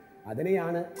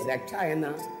 അതിനെയാണ് രക്ഷ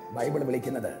എന്ന് ബൈബിൾ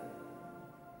വിളിക്കുന്നത്.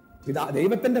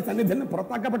 ദൈവത്തിന്റെ സന്നിധിയിൽ നിന്ന്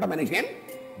പുറത്താക്കപ്പെട്ട മനുഷ്യൻ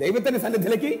ദൈവത്തിന്റെ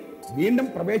സന്നിധിയിലേക്ക് വീണ്ടും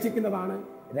പ്രവേശിക്കുന്നതാണ്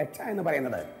രക്ഷ എന്ന്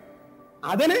പറയുന്നത്.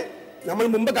 അതിന് നമ്മൾ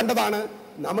മുമ്പ് കണ്ടതാണ്,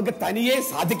 നമുക്ക് തനിയെ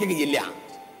സാധിക്കുകയില്ല.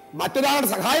 മറ്റൊരാളുടെ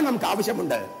സഹായം നമുക്ക്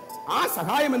ആവശ്യമുണ്ട്. ആ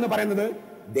സഹായം എന്ന് പറയുന്നത്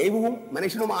ദൈവവും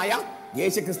മനുഷ്യനുമായ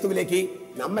യേശു ക്രിസ്തുവിലേക്ക്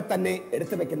നമ്മെ തന്നെ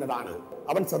എടുത്തു വെക്കുന്നതാണ്.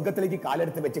 അവൻ സ്വർഗത്തിലേക്ക് കാല്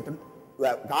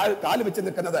വെച്ച്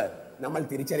നിൽക്കുന്നത് നമ്മൾ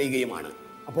തിരിച്ചറിയുകയുമാണ്.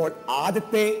 അപ്പോൾ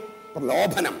ആദ്യത്തെ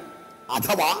പ്രലോഭനം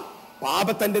അഥവാ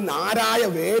പാപത്തിന്റെ നാരായ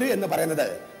വേര് എന്ന് പറയുന്നത്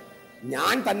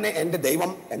ഞാൻ തന്നെ എന്റെ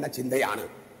ദൈവം എന്ന ചിന്തയാണ്.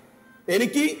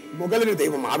 എനിക്ക് മുകളിലൊരു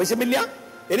ദൈവം ആവശ്യമില്ല,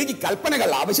 എനിക്ക് കൽപ്പനകൾ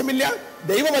ആവശ്യമില്ല,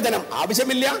 ദൈവവചനം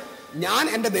ആവശ്യമില്ല, ഞാൻ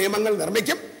എന്റെ നിയമങ്ങൾ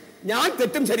നിർമ്മിക്കും, ഞാൻ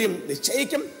തെറ്റും ശരിയും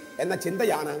നിശ്ചയിക്കും എന്ന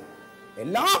ചിന്തയാണ്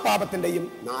എല്ലാ പാപത്തിന്റെയും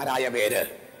നാരായ വേര്.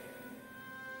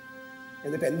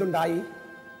 എന്നിട്ട് എന്തുണ്ടായി?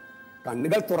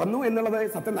 കണ്ണുകൾ തുറന്നു എന്നുള്ളത്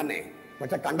സത്യം തന്നെ.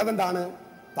 പക്ഷെ കണ്ടതെന്താണ്?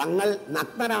 തങ്ങൾ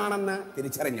നഗ്നരാണെന്ന്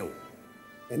തിരിച്ചറിഞ്ഞു.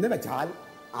 എന്ന് വെച്ചാൽ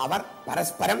അവർ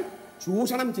പരസ്പരം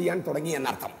ചൂഷണം ചെയ്യാൻ തുടങ്ങി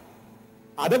എന്നർത്ഥം.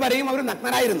 അതുവരെയും അവർ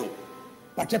നഗ്നരായിരുന്നു,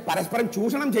 പക്ഷെ പരസ്പരം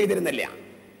ചൂഷണം ചെയ്തിരുന്നില്ല.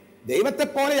 ദൈവത്തെ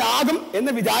പോലെയാകും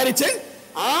എന്ന് വിചാരിച്ച്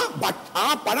ആ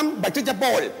പഴം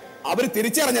ഭക്ഷിച്ചപ്പോൾ അവർ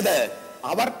തിരിച്ചറിഞ്ഞത്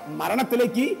അവർ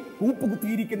മരണത്തിലേക്ക്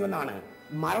കൂപ്പുകുത്തിയിരിക്കുന്നു എന്നാണ്.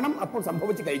 മരണം അപ്പോൾ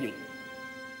സംഭവിച്ചു കഴിഞ്ഞു.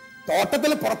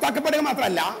 തോട്ടത്തിൽ പുറത്താക്കപ്പെടുക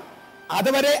മാത്രമല്ല,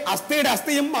 അതുവരെ അസ്ഥിയുടെ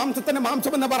അസ്ഥിയും മാംസത്തിന്റെ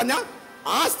മാംസം എന്ന് പറഞ്ഞ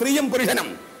ആ സ്ത്രീയും പുരുഷനും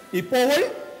ഇപ്പോൾ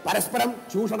പരസ്പരം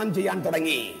ചൂഷണം ചെയ്യാൻ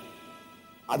തുടങ്ങി.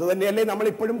 അതുതന്നെയല്ലേ നമ്മൾ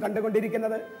ഇപ്പോഴും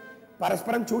കണ്ടുകൊണ്ടിരിക്കുന്നത്?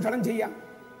 പരസ്പരം ചൂഷണം ചെയ്യാം.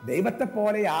 ദൈവത്തെ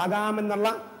പോലെയാകാമെന്നുള്ള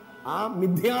ആ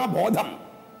മിഥ്യാബോധം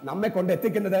നമ്മെ കൊണ്ട്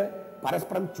എത്തിക്കുന്നത്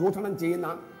പരസ്പരം ചൂഷണം ചെയ്യുന്ന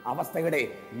അവസ്ഥയുടെ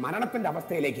മരണത്തിന്റെ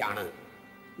അവസ്ഥയിലേക്കാണ്.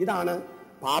 ഇതാണ്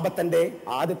പാപത്തിന്റെ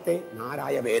ആദ്യത്തെ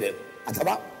നാരായ വേര്,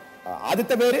 അഥവാ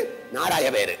ആദ്യത്തെ വേര് നാരായ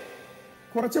വേര്.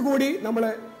 കുറച്ചുകൂടി നമ്മൾ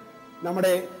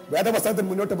നമ്മുടെ വേദപുസ്തകത്തിൽ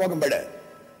മുന്നോട്ട് പോകുമ്പോൾ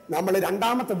നമ്മൾ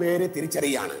രണ്ടാമത്തെ വേര്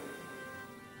തിരിച്ചറിയാണ്.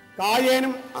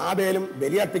 കായേനും ആബേലും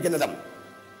ബലിയർപ്പിക്കുന്നതും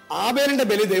ആബേലിന്റെ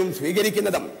ബലി ദൈവം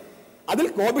സ്വീകരിക്കുന്നതും അതിൽ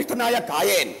കോപിഷ്ഠനായ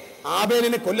കായേൻ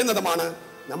ആബേലിനെ കൊല്ലുന്നതുമാണ്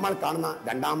നമ്മൾ കാണുന്ന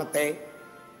രണ്ടാമത്തെ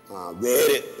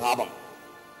വേര് പാപം.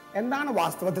 എന്താണ്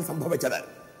വാസ്തവത്തിൽ സംഭവിച്ചത്?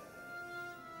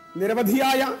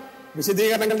 നിരവധിയായ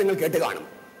വിശദീകരണങ്ങൾ നിങ്ങൾ കേട്ട് കാണും.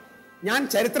 ഞാൻ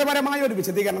ചരിത്രപരമായ ഒരു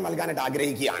വിശദീകരണം നൽകാനായിട്ട്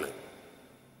ആഗ്രഹിക്കുകയാണ്.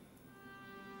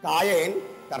 കായേൻ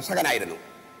കർഷകനായിരുന്നു,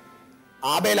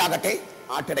 ആബേലാകട്ടെ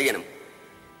ആട്ടിടയനും.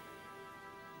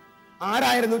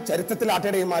 ആരായിരുന്നു ചരിത്രത്തിൽ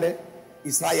ആട്ടിടയന്മാര്?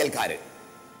 ഇസ്രായേൽക്കാര്.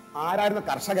 ആരായിരുന്നു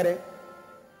കർഷകര്?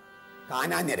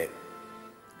 കാനാന്യര്.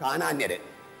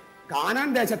 കാനാൻ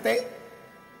ദേശത്തെ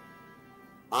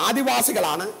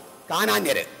ആദിവാസികളാണ്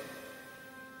കാനാന്യര്.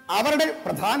 അവരുടെ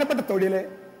പ്രധാനപ്പെട്ട തൊഴില്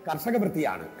കർഷക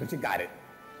വൃത്തിയാണ്, കൃഷിക്കാര്.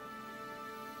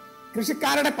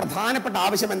 കൃഷിക്കാരുടെ പ്രധാനപ്പെട്ട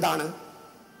ആവശ്യം എന്താണ്?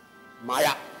 മഴ.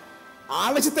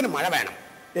 ആവശ്യത്തിന് മഴ വേണം,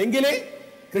 എങ്കിലേ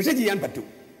കൃഷി ചെയ്യാൻ പറ്റൂ.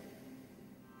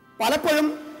 പലപ്പോഴും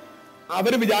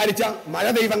അവർ വിചാരിച്ച മഴ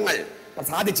ദൈവങ്ങൾ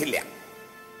പ്രസാദിച്ചില്ല.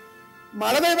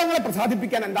 മഴ ദൈവങ്ങളെ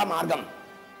പ്രസാദിപ്പിക്കാൻ എന്താ മാർഗം?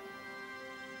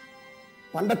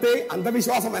 പണ്ടത്തെ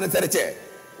അന്ധവിശ്വാസം അനുസരിച്ച്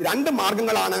 2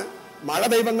 മാർഗങ്ങളാണ് മഴ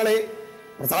ദൈവങ്ങളെ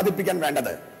പ്രസാദിപ്പിക്കാൻ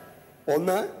വേണ്ടത്.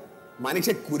 ഒന്ന്,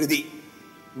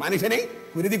 മനുഷ്യനെ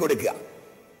കുരുതി കൊടുക്കുക.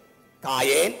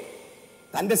 കായേൻ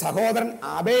തന്റെ സഹോദരൻ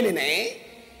ആബേലിനെ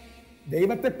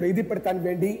ദൈവത്തെ പ്രീതിപ്പെടുത്താൻ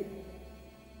വേണ്ടി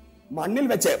മണ്ണിൽ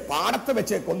വെച്ച്, പാടത്ത്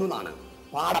വെച്ച് കൊന്നുന്നാണ്.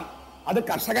 പാടം അത്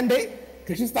കർഷകന്റെ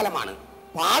കൃഷിസ്ഥലമാണ്.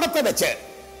 പാടത്ത് വെച്ച്,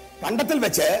 കണ്ടത്തിൽ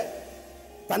വെച്ച്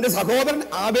തന്റെ സഹോദരൻ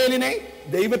ആബേലിനെ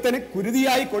ദൈവത്തിന്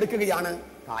കുരുതിയായി കൊടുക്കുകയാണ്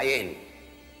കായേൻ.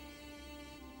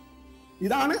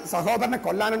 ഇതാണ് സഹോദരനെ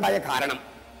കൊല്ലാനുണ്ടായ കാരണം.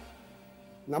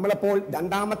 നമ്മളപ്പോൾ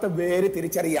രണ്ടാമത്തെ വേര്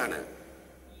തിരിച്ചറിയാണ്.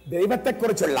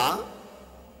 ദൈവത്തെക്കുറിച്ചുള്ള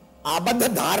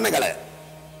അബദ്ധധാരണകള്,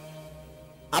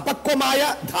 അപക്വമായ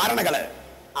ധാരണകള്,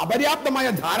 അപര്യാപ്തമായ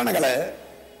ധാരണകള്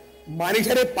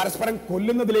മനുഷ്യരെ പരസ്പരം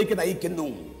കൊല്ലുന്നതിലേക്ക് നയിക്കുന്നു.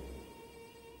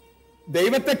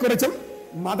 ദൈവത്തെക്കുറിച്ചും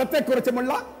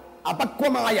മതത്തെക്കുറിച്ചുമുള്ള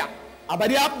അപക്വമായ,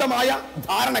 അപര്യാപ്തമായ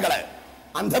ധാരണകള്,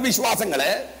 അന്ധവിശ്വാസങ്ങള്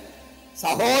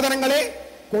സഹോദരങ്ങളെ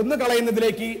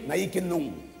കൊന്നുകളയുന്നതിലേക്ക് നയിക്കുന്നു.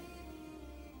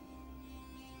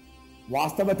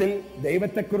 വാസ്തവത്തിൽ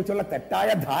ദൈവത്തെക്കുറിച്ചുള്ള തെറ്റായ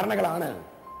ധാരണകളാണ്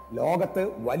ലോകത്ത്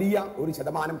വലിയ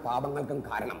 1% പാപങ്ങൾക്കും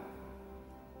കാരണം,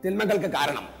 തിന്മകൾക്ക്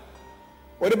കാരണം.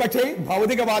 ഒരുപക്ഷെ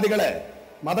ഭൗതികവാദികള്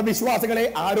മതവിശ്വാസികളെ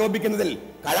ആരോപിക്കുന്നതിൽ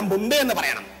കഴമ്പുണ്ട് എന്ന്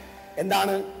പറയണം.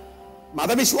 എന്താണ്?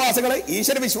 മതവിശ്വാസികള്,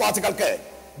 ഈശ്വരവിശ്വാസികൾക്ക്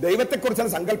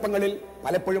ദൈവത്തെക്കുറിച്ചുള്ള സങ്കല്പങ്ങളിൽ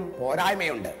പലപ്പോഴും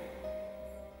പോരായ്മയുണ്ട്.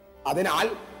 അതിനാൽ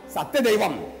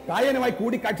സത്യദൈവം കായനുമായി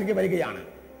കൂടിക്കാഴ്ചയ്ക്ക് വരികയാണ്.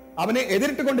 അവനെ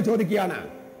എതിരിട്ടുകൊണ്ട് ചോദിക്കുകയാണ്,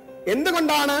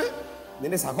 എന്തുകൊണ്ടാണ്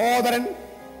നിന്റെ സഹോദരൻ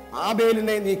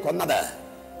ആബേലിനെ നീ കൊന്നത്?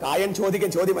 കായൻ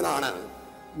ചോദിക്കുന്ന ചോദ്യം എന്നാണ്,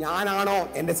 ഞാനാണോ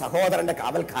എന്റെ സഹോദരന്റെ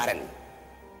കാവൽക്കാരൻ?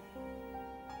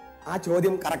 ആ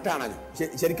ചോദ്യം കറക്റ്റാണ്,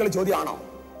 ശരിക്കുള്ള ചോദ്യമാണോ?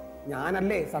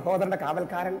 ഞാനല്ലേ സഹോദരന്റെ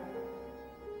കാവൽക്കാരൻ?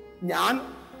 ഞാൻ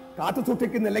കാത്തു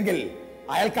സൂക്ഷിക്കുന്നില്ലെങ്കിൽ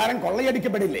അയൽക്കാരൻ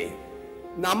കൊള്ളയടിക്കപ്പെടില്ലേ?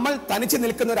 നമ്മൾ തനിച്ച്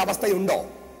നിൽക്കുന്ന ഒരു അവസ്ഥയുണ്ടോ?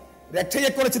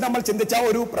 രക്ഷയെക്കുറിച്ച് നമ്മൾ ചിന്തിച്ച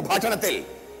ഒരു പ്രഭാഷണത്തിൽ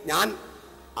ഞാൻ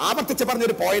ആവർത്തിച്ച്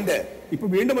പറഞ്ഞൊരു പോയിന്റ് ഇപ്പൊ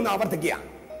വീണ്ടും ഒന്ന് ആവർത്തിക്കുക.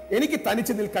 എനിക്ക്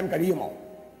തനിച്ച് നിൽക്കാൻ കഴിയുമോ?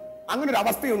 അങ്ങനെ ഒരു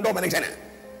അവസ്ഥയുണ്ടോ മനുഷ്യന്?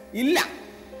 ഇല്ല.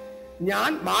 ഞാൻ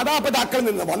മാതാപിതാക്കളിൽ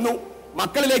നിന്ന് വന്നു,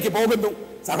 മക്കളിലേക്ക് പോകുന്നു,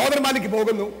 സഹോദരന്മാരിലേക്ക്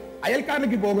പോകുന്നു,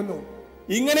 അയൽക്കാരിലേക്ക് പോകുന്നു.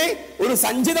 ഇങ്ങനെ ഒരു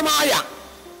സഞ്ചിതമായ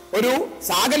ഒരു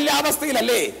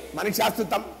സാകല്യാവസ്ഥയിലല്ലേ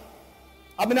മനുഷ്യാസ്തിത്വം?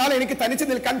 അതിനാൽ എനിക്ക് തനിച്ച്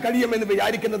നിൽക്കാൻ കഴിയുമെന്ന്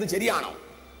വിചാരിക്കുന്നത് ശരിയാണോ?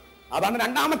 അതാണ്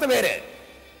രണ്ടാമത്തെ പേര്.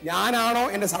 ഞാനാണോ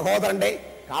എന്റെ സഹോദരന്റെ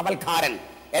കാവൽക്കാരൻ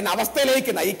എന്ന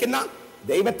അവസ്ഥയിലേക്ക് നയിക്കുന്ന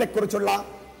ദൈവത്തെക്കുറിച്ചുള്ള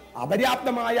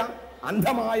അപര്യാപ്തമായ,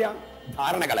 അന്ധമായ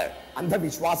ധാരണകള്,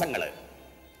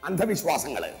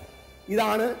 അന്ധവിശ്വാസങ്ങള്.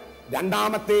 ഇതാണ്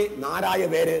രണ്ടാമത്തെ നാരായ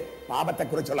പേര്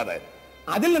പാപത്തെക്കുറിച്ചുള്ളത്.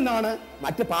 അതിൽ നിന്നാണ്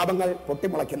മറ്റ് പാപങ്ങൾ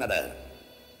പൊട്ടിമുളയ്ക്കുന്നത്.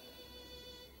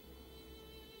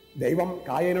 ദൈവം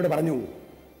കായേനോട് പറഞ്ഞു,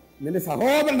 നിന്റെ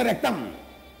സഹോദരന്റെ രക്തം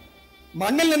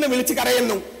മണ്ണിൽ നിന്ന് വിളിച്ചു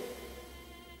കരയുന്നു,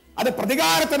 അത്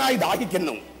പ്രതികാരത്തിനായി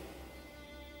ദാഹിക്കുന്നു.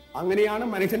 അങ്ങനെയാണ്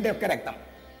മനുഷ്യന്റെ ഒക്കെ രക്തം.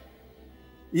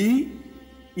 ഈ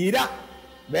ഇര,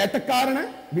 വേട്ടക്കാരന്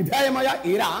വിധേയമായ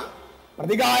ഇര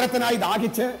പ്രതികാരത്തിനായി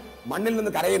ദാഹിച്ച് മണ്ണിൽ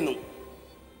നിന്ന് കരയുന്നു.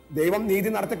 ദൈവം നീതി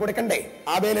നടത്തി കൊടുക്കണ്ടേ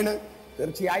ആബേലിന്?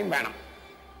 തീർച്ചയായും വേണം.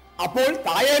 അപ്പോൾ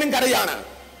കായേനും കരയാണ്,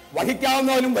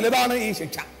 വഹിക്കാവുന്നവനും വലുതാണ് ഈ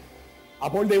ശിക്ഷ.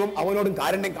 അപ്പോൾ ദൈവം അവനോടും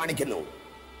കാരുണ്യം കാണിക്കുന്നു.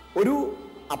 ഒരു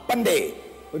അപ്പന്റെ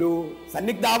ഒരു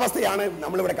സന്നിഗ്ധാവസ്ഥയാണ്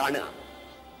നമ്മളിവിടെ കാണുക.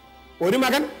 ഒരു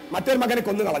മകൻ മറ്റൊരു മകനെ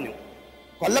കൊന്നു കളഞ്ഞു.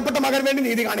 കൊല്ലപ്പെട്ട മകന് വേണ്ടി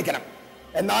നീതി കാണിക്കണം,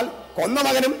 എന്നാൽ കൊന്ന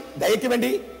മകനും ദയയ്ക്ക്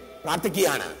വേണ്ടി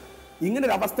പ്രാർത്ഥിക്കുകയാണ്.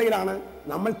 ഇങ്ങനൊരു അവസ്ഥയിലാണ്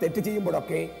നമ്മൾ തെറ്റ്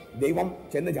ചെയ്യുമ്പോഴൊക്കെ ദൈവം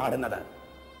ചെന്ന് ചാടുന്നത്.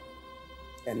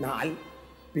 എന്നാൽ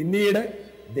പിന്നീട്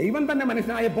ദൈവം തന്നെ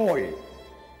മനുഷ്യനായപ്പോൾ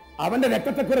അവന്റെ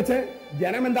രക്തത്തെക്കുറിച്ച്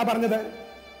ജനം എന്താ പറഞ്ഞത്?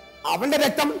 അവന്റെ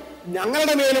രക്തം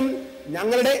ഞങ്ങളുടെ മേലും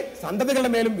ഞങ്ങളുടെ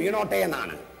സന്തതികളുടെ മേലും വീണോട്ടെ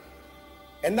എന്നാണ്.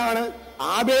 എന്താണ്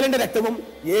ആബേലിന്റെ രക്തവും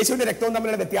യേശുവിന്റെ രക്തവും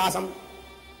തമ്മിലുള്ള വ്യത്യാസം?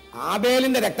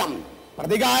 ആബേലിന്റെ രക്തം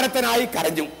പ്രതികാരത്തിനായി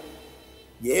കരഞ്ഞു.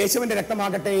 യേശുവിന്റെ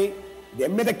രക്തമാകട്ടെ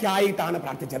രമ്യതയ്ക്കായിട്ടാണ്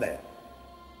പ്രാർത്ഥിച്ചത്,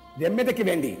 രമ്യതയ്ക്ക്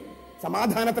വേണ്ടി,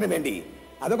 സമാധാനത്തിന് വേണ്ടി.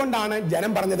 അതുകൊണ്ടാണ്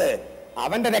ജനം പറഞ്ഞത്,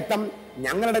 അവന്റെ രക്തം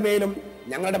ഞങ്ങളുടെ മേലും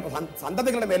ഞങ്ങളുടെ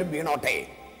സന്തതികളുടെ മേലും വീണോട്ടെ.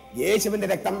 യേശുവിന്റെ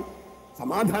രക്തം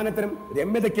സമാധാനത്തിനും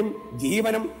രമ്യതയ്ക്കും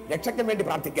ജീവനും രക്ഷയ്ക്കും വേണ്ടി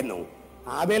പ്രാർത്ഥിക്കുന്നു.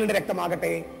 ആബേലിന്റെ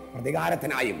രക്തമാകട്ടെ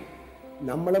പ്രതികാരത്തിനായും.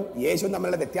 നമ്മളും യേശുവും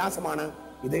തമ്മിലുള്ള വ്യത്യാസമാണ്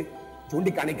ഇത്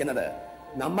ചൂണ്ടിക്കാണിക്കുന്നത്.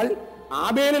 നമ്മൾ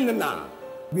ആബേലിൽ നിന്ന്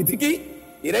വിധിക്ക്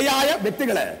ഇരയായ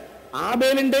വ്യക്തികള്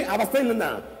ആബേലിന്റെ അവസ്ഥയിൽ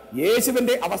നിന്ന്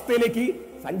യേശുവിന്റെ അവസ്ഥയിലേക്ക്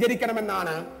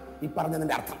സഞ്ചരിക്കണമെന്നാണ് ഈ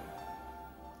പറഞ്ഞതിന്റെ അർത്ഥം.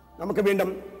 നമുക്ക് വീണ്ടും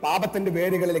പാപത്തിന്റെ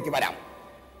വേരുകളിലേക്ക് വരാം.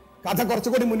 കഥ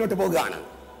കുറച്ചുകൂടി മുന്നോട്ട് പോകുകയാണ്.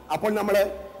 അപ്പോൾ നമ്മൾ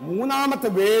മൂന്നാമത്തെ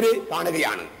വേര്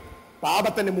കാണുകയാണ്,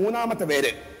 പാപത്തിന്റെ മൂന്നാമത്തെ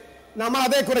വേര്. നമ്മൾ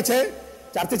അതേക്കുറിച്ച്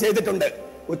ചർച്ച ചെയ്തിട്ടുണ്ട്.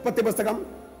 ഉൽപ്പത്തി പുസ്തകം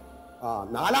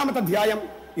 4-ാമത്തെ അധ്യായം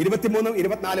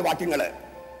 23-24 വാക്യങ്ങള്.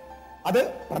 അത്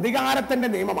പ്രതികാരത്തിന്റെ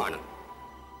നിയമമാണ്.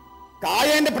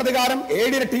 കായേന്റെ പ്രതികാരം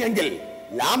 7 ഇരട്ടിയെങ്കിൽ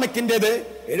ലാമെക്കിന്റേത്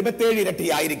 77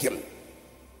 ഇരട്ടിയായിരിക്കും.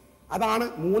 അതാണ്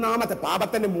മൂന്നാമത്തെ,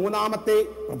 പാപത്തിന്റെ മൂന്നാമത്തെ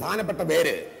പ്രധാനപ്പെട്ട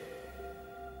വേര്.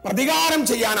 പ്രതികാരം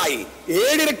ചെയ്യാനായി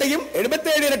 7 ഇരട്ടിയും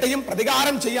 77 ഇരട്ടിയും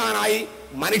പ്രതികാരം ചെയ്യാനായി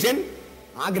മനുഷ്യൻ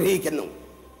ആഗ്രഹിക്കുന്നു.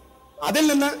 അതിൽ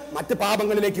നിന്ന് മറ്റ്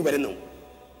പാപങ്ങളിലേക്ക് വരുന്നു.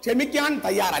 ക്ഷമിക്കാൻ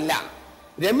തയ്യാറല്ല,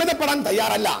 രമ്യതപ്പെടാൻ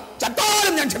തയ്യാറല്ല.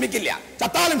 ചത്താലും ഞാൻ ക്ഷമിക്കില്ല,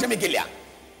 ചത്താലും ക്ഷമിക്കില്ല.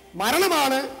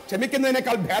 മരണമാണ്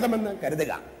ക്ഷമിക്കുന്നതിനേക്കാൾ ഭേദമെന്ന്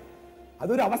കരുതുക.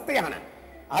 അതൊരു അവസ്ഥയാണ്.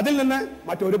 അതിൽ നിന്ന്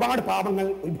മറ്റൊരുപാട് പാപങ്ങൾ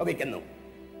ഉത്ഭവിക്കുന്നു.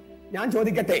 ഞാൻ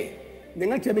ചോദിക്കട്ടെ,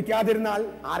 നിങ്ങൾ ക്ഷമിക്കാതിരുന്നാൽ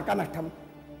ആർക്കാ നഷ്ടം?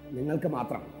 നിങ്ങൾക്ക്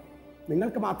മാത്രം,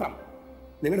 നിങ്ങൾക്ക് മാത്രം.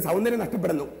 നിങ്ങളുടെ സൗന്ദര്യം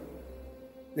നഷ്ടപ്പെടുന്നു,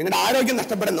 നിങ്ങളുടെ ആരോഗ്യം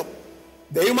നഷ്ടപ്പെടുന്നു,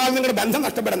 ദൈവമായി നിങ്ങളുടെ ബന്ധം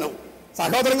നഷ്ടപ്പെടുന്നു,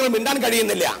 സഹോദരങ്ങൾ മിണ്ടാൻ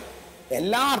കഴിയുന്നില്ല.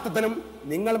 എല്ലാ അർത്ഥത്തിലും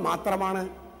നിങ്ങൾ മാത്രമാണ്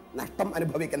നഷ്ടം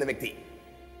അനുഭവിക്കുന്ന വ്യക്തി.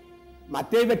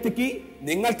 മറ്റേ വ്യക്തിക്ക്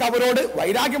നിങ്ങൾക്ക് അവരോട്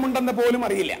വൈരാഗ്യമുണ്ടെന്ന് പോലും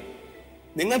അറിയില്ല,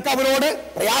 നിങ്ങൾക്ക് അവരോട്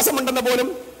പ്രയാസമുണ്ടെന്ന് പോലും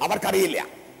അവർക്കറിയില്ല.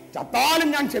 ചത്താലും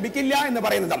ഞാൻ ക്ഷമിക്കില്ല എന്ന്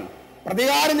പറയുന്നതും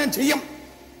പ്രതികാരം ഞാൻ ചെയ്യും,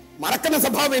 മറക്കുന്ന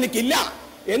സ്വഭാവം എനിക്കില്ല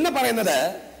എന്ന് പറയുന്നത്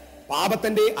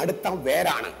പാപത്തിന്റെ അടുത്ത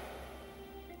വേരാണ്.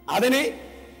 അതിനെ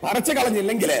പറിച്ചു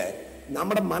കളഞ്ഞില്ലെങ്കിൽ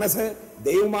നമ്മുടെ മനസ്സ്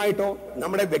ദൈവമായിട്ടോ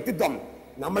നമ്മുടെ വ്യക്തിത്വം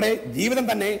നമ്മുടെ ജീവിതം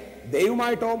തന്നെ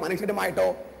ദൈവമായിട്ടോ മനുഷ്യരുമായിട്ടോ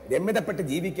രമ്യതപ്പെട്ട്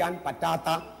ജീവിക്കാൻ പറ്റാത്ത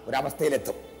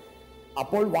ഒരവസ്ഥയിലെത്തും.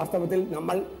 അപ്പോൾ വാസ്തവത്തിൽ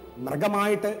നമ്മൾ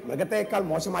മൃഗമായിട്ട്, മൃഗത്തെക്കാൾ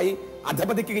മോശമായി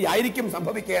അധപതിക്കുകയായിരിക്കും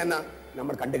സംഭവിക്കുക എന്ന്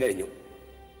നമ്മൾ കണ്ടു കഴിഞ്ഞു.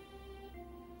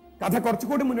 കഥ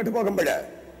കുറച്ചുകൂടി മുന്നോട്ട് പോകുമ്പോൾ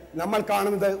നമ്മൾ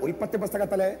കാണുന്നത് ഉൽപ്പത്തി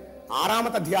പുസ്തകത്തിലെ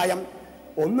 6-ാമത്തെ അധ്യായം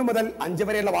 1 മുതൽ 5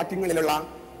 വരെയുള്ള വാക്യങ്ങളിലുള്ള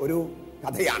ഒരു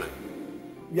കഥയാണ്.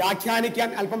 വ്യാഖ്യാനിക്കാൻ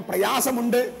അല്പം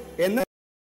പ്രയാസമുണ്ട് എന്ന്